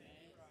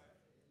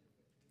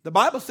 The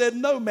Bible said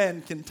no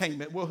man can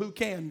tame it. Well, who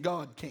can?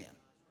 God can.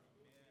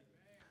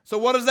 So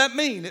what does that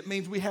mean? It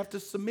means we have to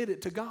submit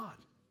it to God.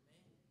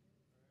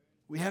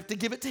 We have to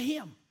give it to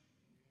him.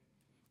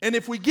 And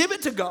if we give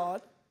it to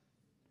God,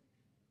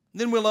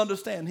 then we'll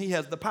understand he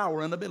has the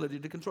power and ability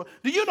to control.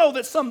 Do you know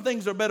that some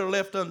things are better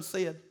left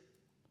unsaid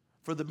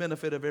for the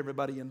benefit of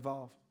everybody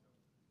involved?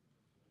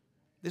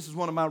 This is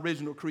one of my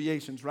original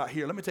creations right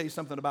here. Let me tell you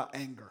something about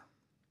anger.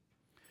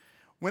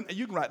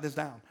 You can write this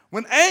down.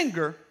 When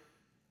anger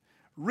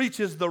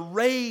reaches the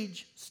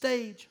rage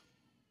stage,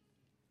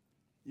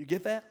 you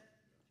get that?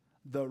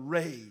 The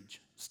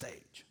rage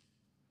stage.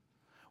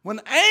 When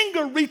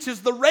anger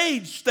reaches the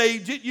rage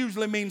stage, it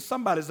usually means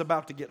somebody's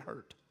about to get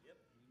hurt.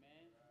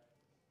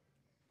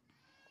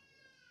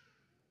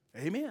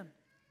 Amen.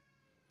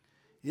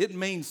 It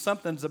means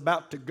something's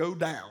about to go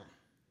down.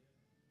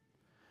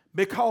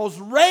 Because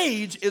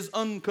rage is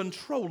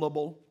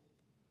uncontrollable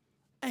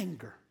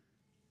anger.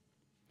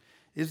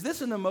 Is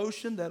this an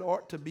emotion that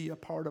ought to be a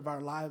part of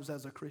our lives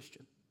as a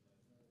Christian?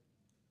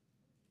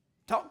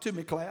 Talk to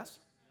me, class.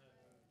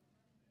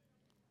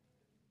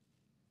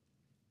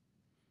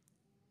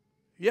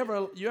 You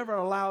ever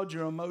allowed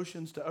your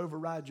emotions to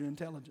override your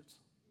intelligence?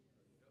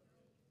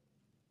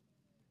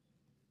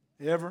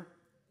 Ever?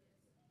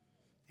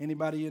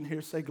 Anybody in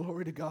here say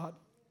glory to God?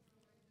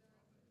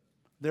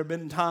 There have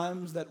been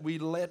times that we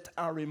let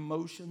our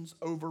emotions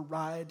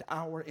override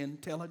our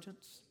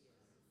intelligence.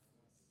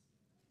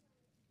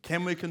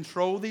 Can we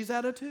control these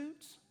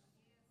attitudes?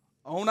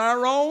 On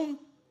our own?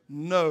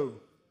 No.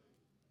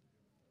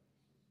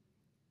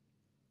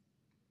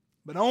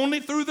 But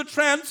only through the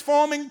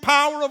transforming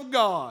power of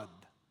God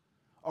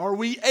are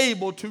we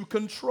able to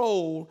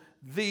control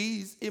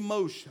these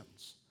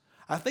emotions.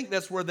 I think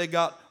that's where they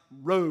got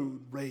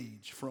road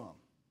rage from.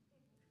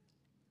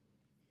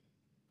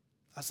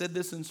 I said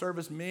this in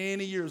service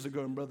many years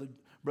ago, and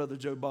Brother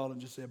Joe Ballin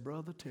just said,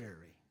 Brother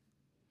Terry.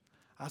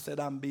 I said,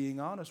 I'm being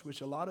honest,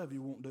 which a lot of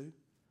you won't do.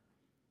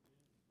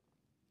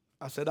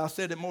 I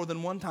said it more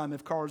than one time.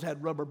 If cars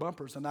had rubber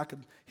bumpers and I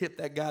could hit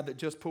that guy that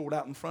just pulled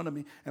out in front of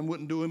me and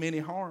wouldn't do him any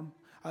harm,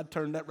 I'd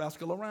turn that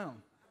rascal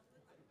around.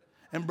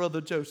 And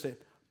Brother Joe said,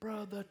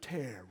 Brother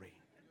Terry.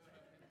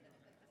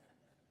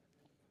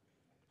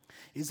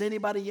 Is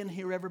anybody in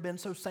here ever been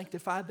so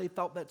sanctified they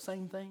thought that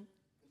same thing?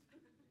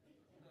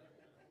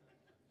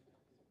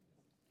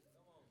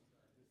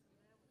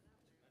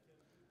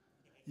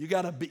 You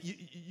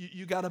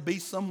gotta be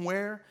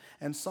somewhere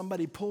and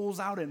somebody pulls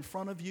out in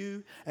front of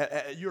you.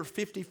 You're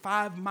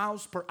 55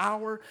 miles per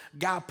hour.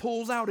 Guy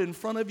pulls out in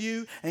front of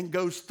you and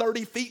goes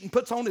 30 feet and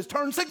puts on his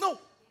turn signal.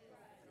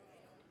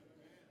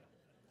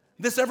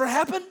 This ever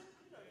happened?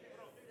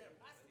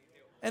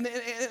 And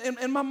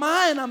in my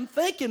mind, I'm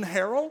thinking,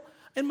 Harold,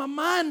 in my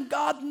mind,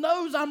 God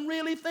knows I'm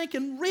really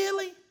thinking,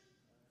 really?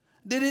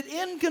 Did it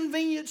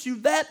inconvenience you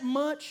that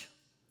much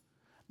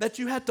that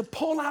you had to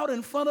pull out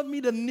in front of me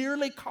to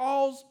nearly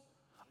cause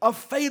a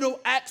fatal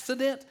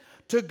accident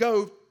to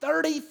go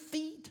 30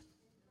 feet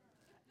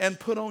and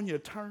put on your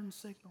turn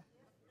signal?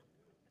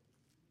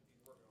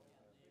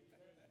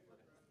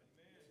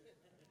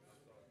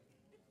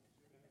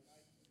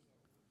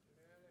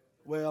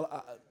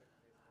 Well,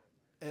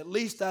 at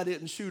least I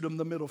didn't shoot him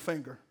the middle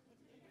finger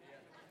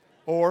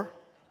or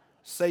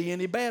say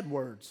any bad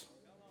words.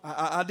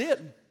 I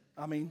didn't.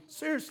 I mean,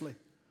 seriously.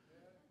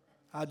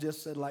 I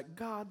just said, like,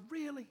 God,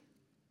 really?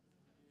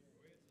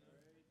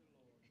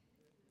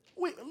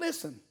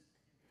 Listen,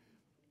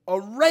 A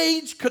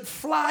rage could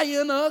fly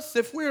in us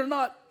if we're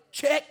not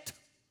checked.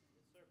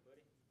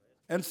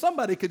 And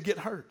somebody could get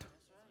hurt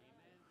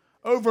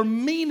over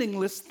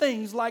meaningless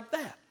things like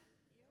that.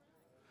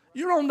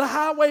 You're on the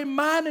highway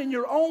minding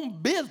your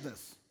own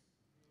business.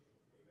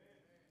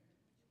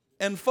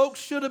 And folks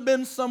should have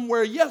been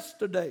somewhere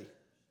yesterday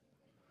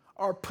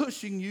are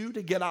pushing you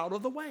to get out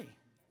of the way.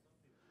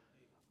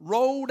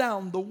 Roll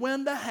down the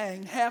window,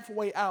 hang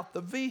halfway out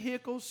the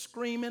vehicle,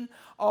 screaming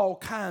all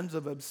kinds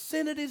of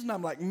obscenities. And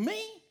I'm like,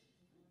 me?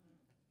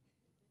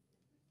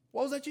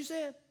 What was that you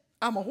said?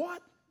 I'm a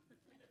what?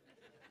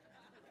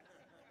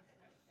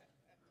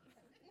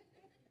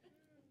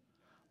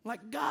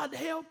 Like, God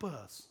help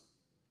us.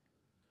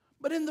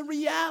 But in the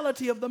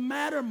reality of the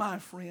matter, my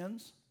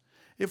friends,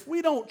 if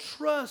we don't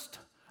trust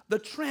the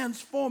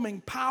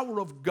transforming power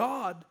of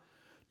God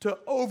to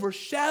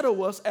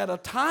overshadow us at a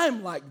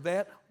time like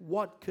that,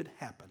 what could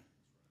happen?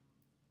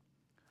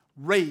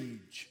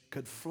 Rage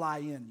could fly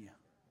in you.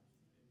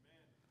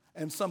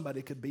 And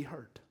somebody could be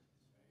hurt.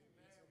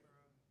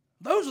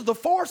 Those are the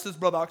forces,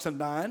 Brother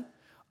Oxendine,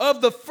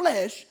 of the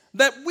flesh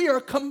that we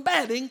are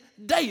combating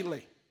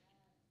daily.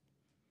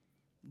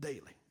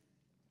 Daily.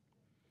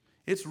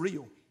 It's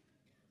real.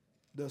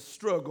 The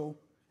struggle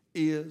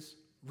is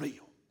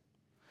real.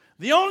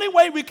 The only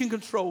way we can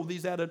control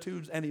these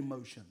attitudes and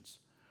emotions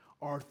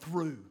are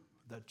through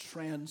the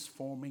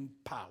transforming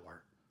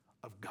power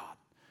of God.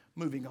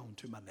 Moving on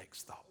to my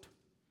next thought.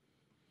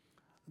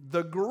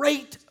 The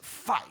great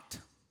fight.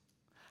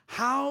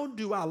 How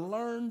do I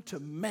learn to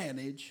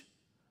manage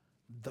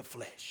the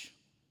flesh?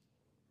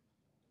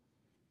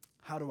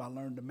 How do I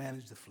learn to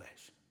manage the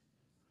flesh?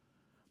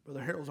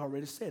 Brother Harold's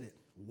already said it.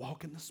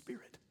 Walk in the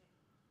Spirit.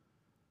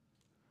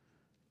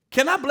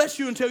 Can I bless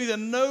you and tell you that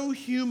no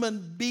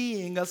human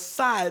being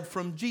aside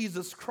from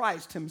Jesus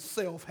Christ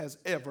himself has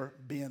ever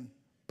been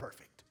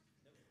perfect?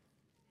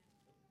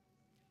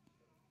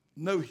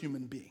 No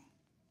human being.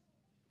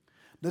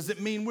 Does it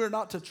mean we're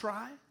not to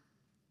try?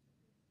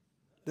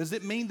 Does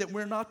it mean that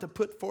we're not to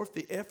put forth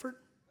the effort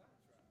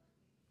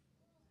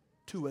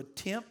to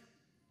attempt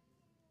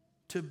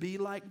to be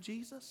like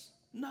Jesus?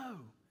 No,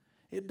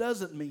 it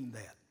doesn't mean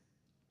that.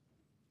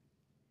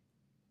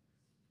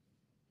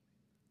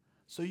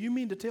 So you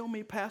mean to tell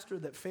me, Pastor,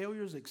 that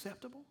failure is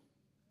acceptable?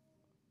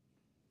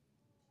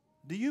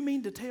 Do you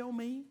mean to tell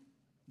me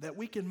that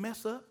we can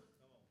mess up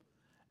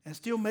and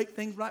still make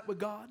things right with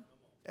God?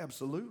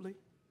 Absolutely.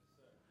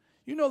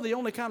 You know the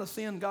only kind of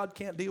sin God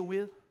can't deal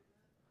with?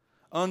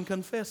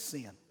 Unconfessed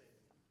sin.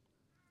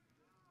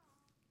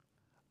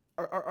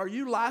 Are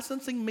you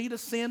licensing me to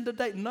sin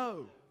today?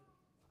 No.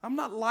 I'm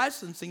not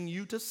licensing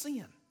you to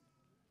sin.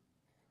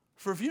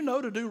 For if you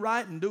know to do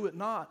right and do it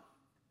not,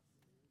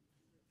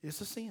 it's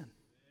a sin.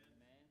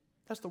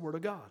 That's the Word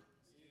of God.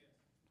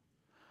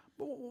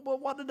 But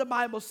what did the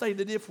Bible say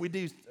that if we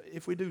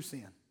do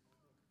sin?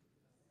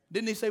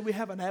 Didn't he say we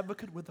have an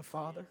advocate with the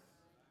Father,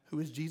 who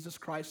is Jesus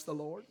Christ the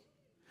Lord?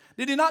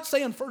 Did he not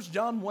say in 1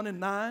 John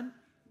 1:9,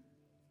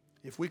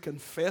 if we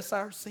confess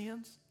our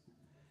sins,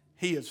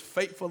 he is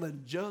faithful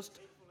and just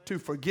to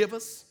forgive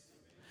us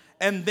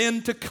and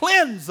then to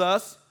cleanse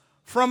us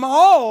from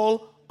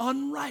all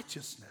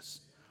unrighteousness?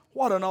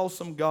 What an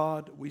awesome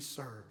God we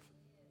serve.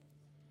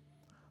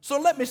 So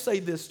let me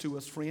say this to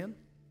us, friend.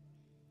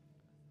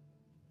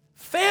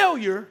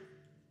 Failure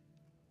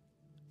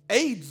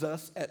aids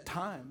us at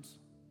times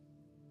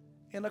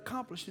in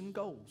accomplishing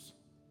goals.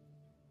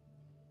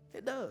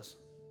 It does.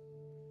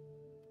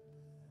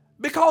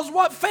 Because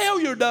what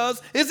failure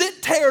does is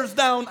it tears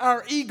down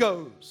our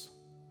egos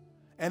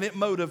and it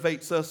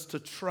motivates us to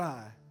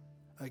try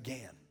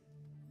again.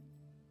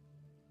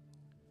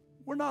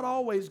 We're not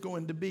always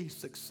going to be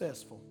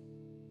successful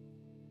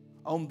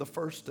on the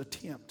first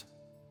attempt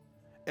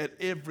at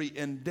every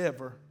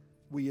endeavor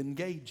we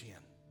engage in.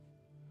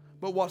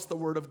 But what's the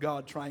Word of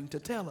God trying to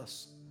tell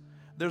us?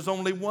 There's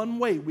only one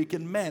way we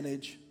can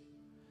manage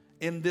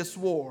in this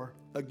war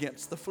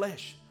against the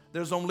flesh.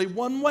 There's only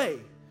one way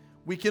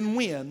we can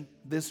win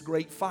this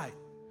great fight.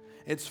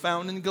 It's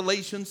found in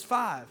Galatians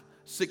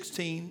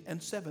 5:16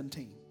 and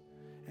 17.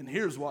 And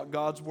here's what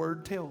God's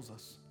Word tells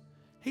us.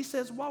 He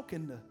says, walk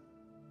in the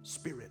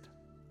Spirit,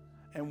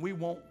 and we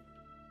won't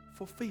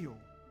fulfill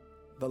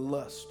the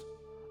lust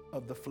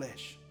of the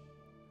flesh.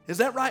 Is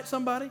that right,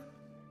 somebody?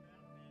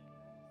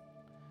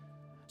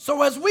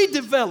 So as we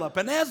develop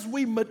and as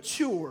we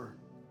mature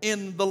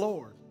in the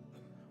Lord,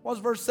 what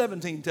does verse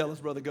 17 tell us,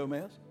 Brother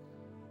Gomez?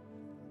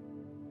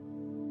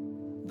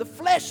 The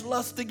flesh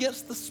lusts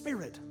against the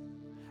Spirit,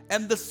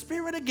 and the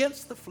Spirit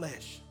against the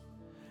flesh.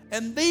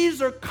 And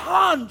these are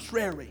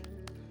contrary.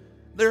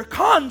 They're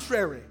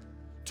contrary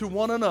to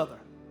one another.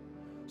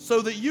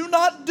 So that you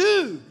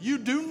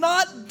do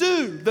not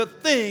do the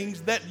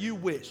things that you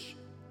wish.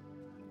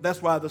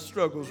 That's why the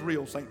struggle is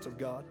real, saints of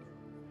God.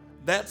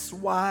 That's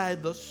why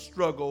the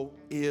struggle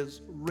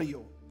is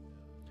real.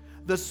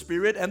 The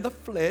Spirit and the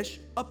flesh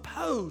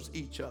oppose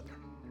each other.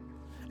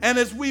 And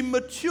as we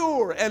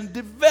mature and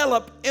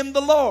develop in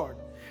the Lord,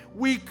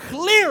 we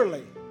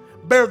clearly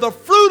bear the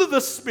fruit of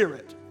the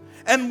Spirit.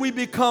 and we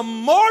become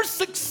more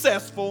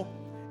successful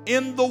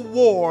in the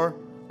war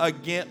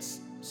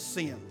against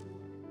sin.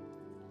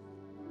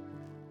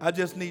 I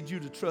just need you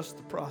to trust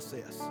the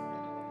process.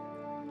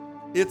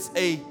 It's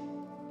a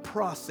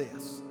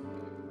process.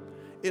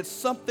 It's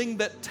something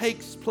that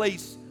takes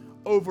place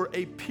over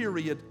a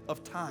period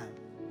of time.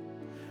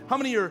 How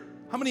many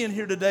in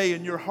here today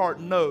in your heart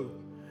know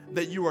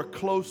that you are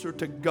closer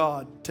to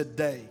God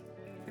today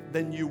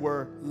than you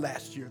were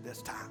last year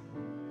this time?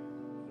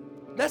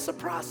 That's a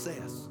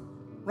process,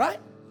 right?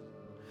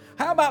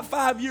 How about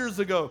 5 years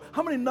ago?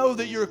 How many know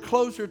that you're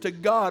closer to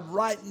God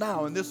right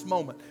now in this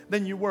moment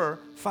than you were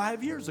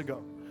 5 years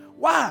ago?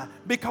 Why?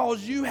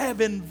 Because you have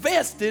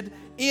invested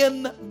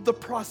in the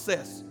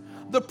process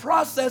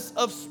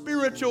of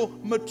spiritual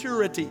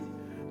maturity,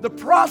 the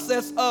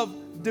process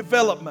of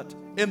development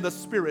in the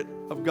Spirit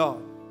of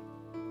God.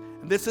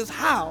 And this is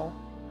how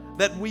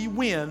that we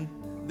win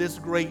this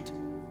great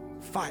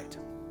fight.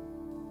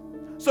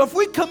 So if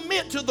we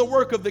commit to the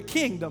work of the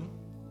kingdom,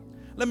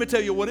 let me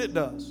tell you what it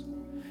does.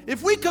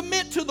 If we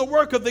commit to the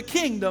work of the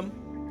kingdom,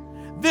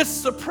 this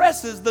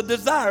suppresses the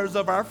desires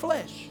of our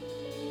flesh.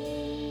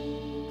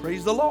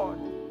 Praise the Lord.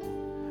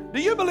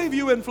 Do you believe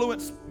you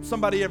influence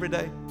somebody every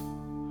day?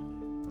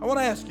 I want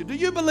to ask you, do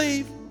you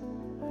believe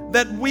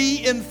that we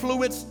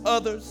influence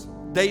others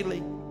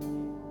daily?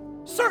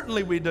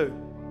 Certainly we do,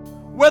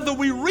 whether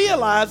we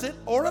realize it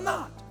or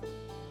not.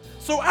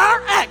 So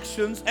our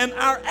actions and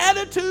our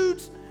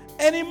attitudes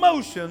and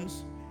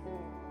emotions,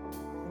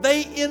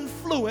 they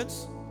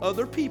influence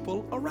other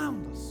people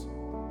around us.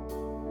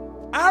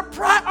 Our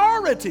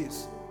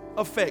priorities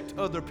affect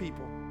other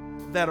people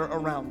that are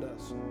around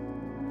us.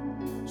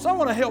 So I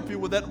want to help you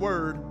with that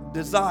word,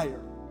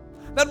 desire.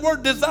 That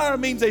word desire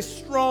means a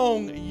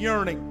strong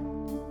yearning.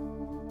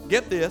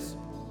 Get this.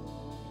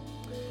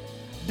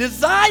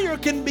 Desire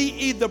can be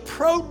either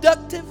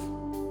productive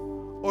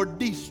or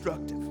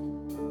destructive.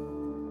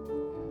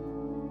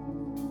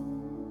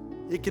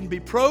 It can be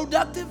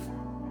productive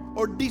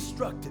or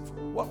destructive.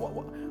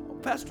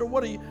 Pastor,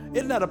 what are you?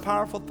 Isn't that a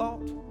powerful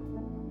thought?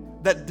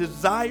 That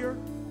desire,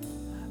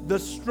 the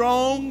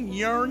strong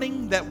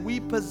yearning that we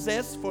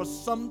possess for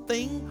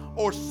something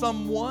or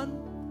someone,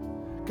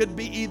 could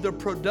be either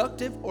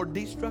productive or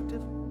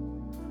destructive.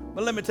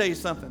 But let me tell you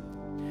something.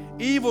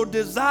 Evil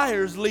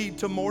desires lead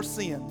to more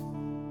sin.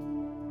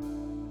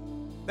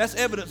 That's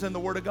evidence in the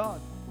Word of God.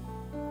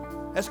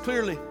 That's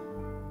clearly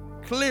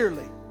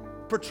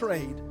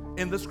portrayed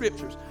in the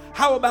Scriptures.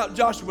 How about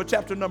Joshua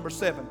chapter number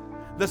 7,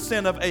 the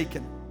sin of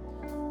Achan?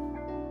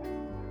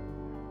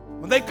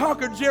 When they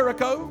conquered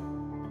Jericho,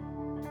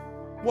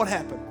 what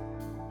happened?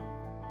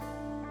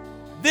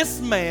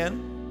 This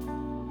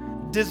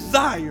man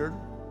desired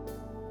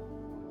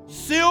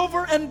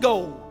silver and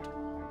gold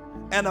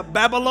and a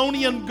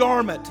Babylonian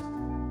garment.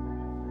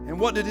 And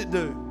what did it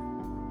do?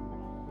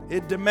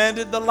 It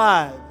demanded the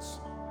lives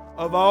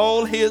of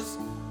all his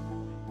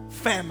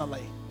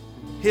family,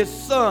 his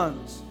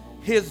sons,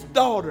 his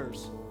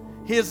daughters,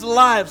 his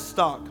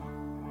livestock,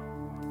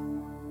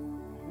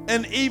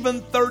 and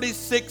even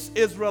 36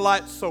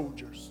 Israelite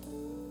soldiers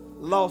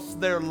lost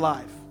their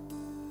life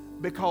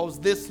because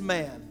this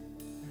man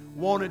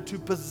wanted to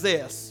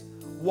possess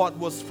what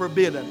was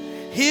forbidden.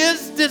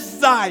 His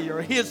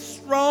desire, his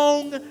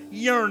strong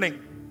yearning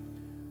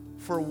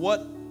for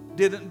what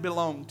didn't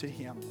belong to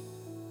him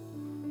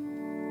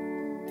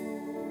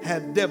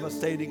had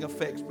devastating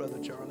effects,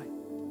 Brother Charlie.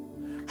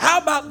 How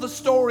about the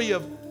story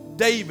of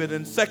David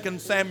in 2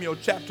 Samuel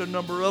chapter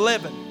number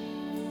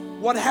 11?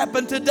 What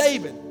happened to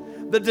David?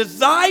 The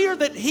desire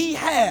that he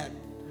had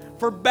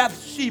for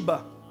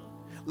Bathsheba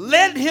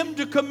led him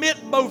to commit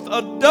both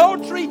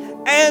adultery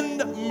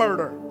and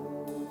murder.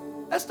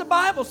 That's the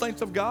Bible,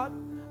 saints of God.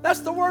 That's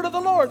the word of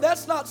the Lord.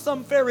 That's not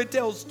some fairy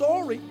tale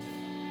story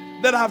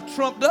that I've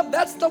trumped up.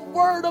 That's the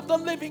word of the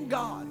living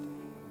God.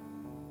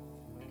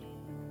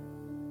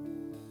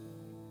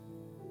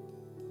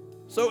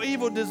 So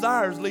evil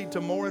desires lead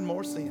to more and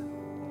more sin.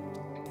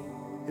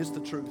 It's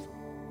the truth.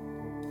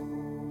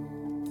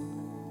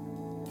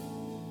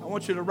 I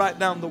want you to write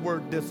down the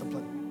word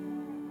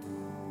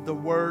discipline. The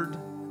word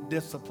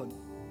discipline.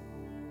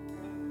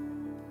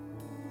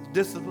 Is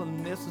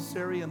discipline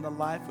necessary in the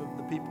life of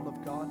the people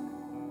of God?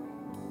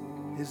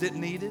 Is it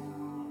needed?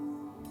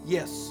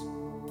 Yes.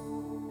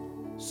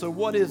 So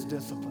what is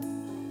discipline?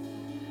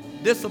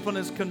 Discipline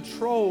is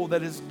control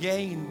that is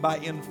gained by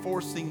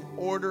enforcing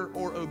order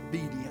or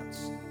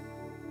obedience.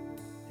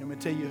 Let me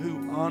tell you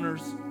who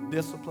honors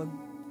discipline.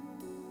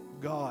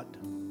 God.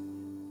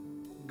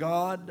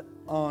 God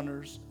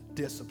honors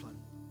discipline.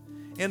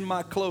 In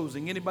my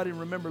closing, anybody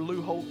remember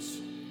Lou Holtz?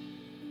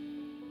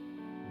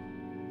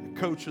 The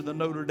coach of the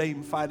Notre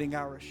Dame Fighting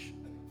Irish.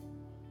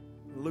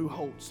 Lou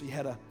Holtz, he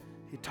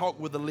talked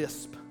with a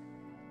lisp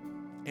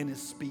in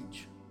his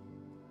speech.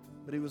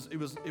 But he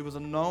was a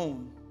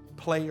known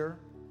player,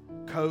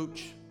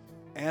 coach,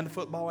 and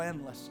football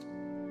analyst.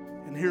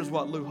 And here's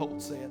what Lou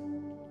Holtz said.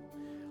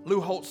 Lou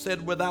Holtz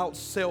said, without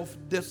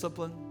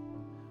self-discipline,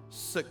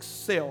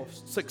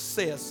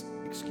 success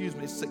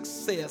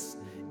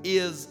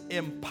is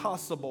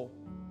impossible,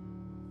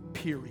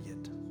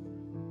 period.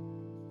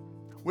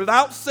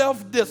 Without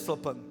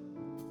self-discipline,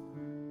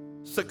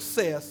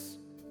 success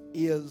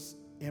is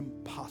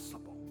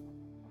impossible.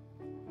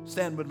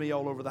 Stand with me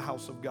all over the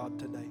house of God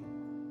today.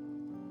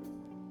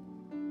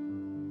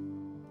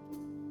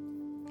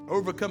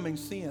 Overcoming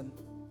sin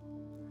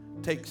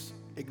takes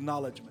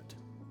acknowledgement.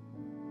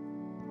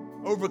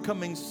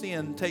 Overcoming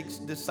sin takes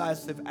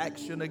decisive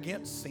action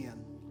against sin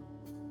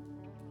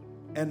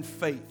and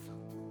faith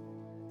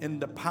in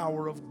the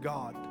power of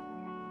God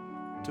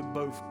to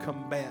both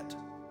combat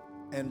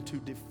and to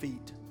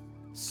defeat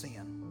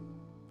sin.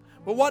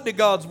 But what did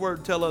God's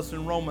word tell us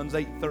in Romans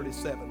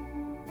 8:37?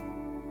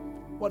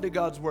 What did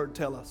God's word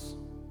tell us?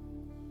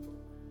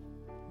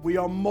 We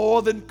are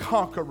more than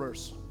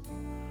conquerors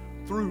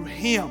through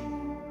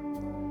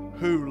Him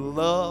who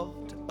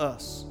loved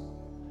us.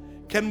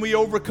 Can we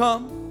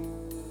overcome?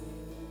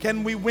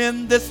 Can we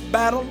win this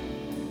battle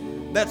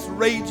that's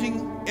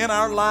raging in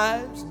our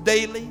lives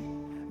daily?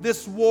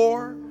 This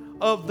war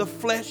of the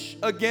flesh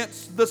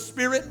against the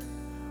spirit?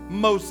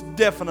 Most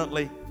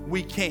definitely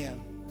we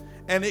can.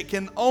 And it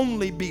can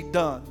only be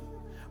done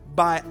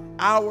by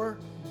our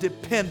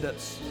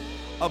dependence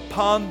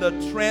upon the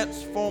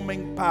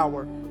transforming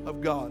power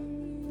of God.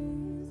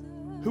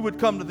 Who would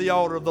come to the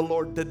altar of the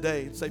Lord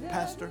today and say,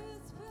 Pastor,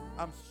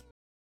 I'm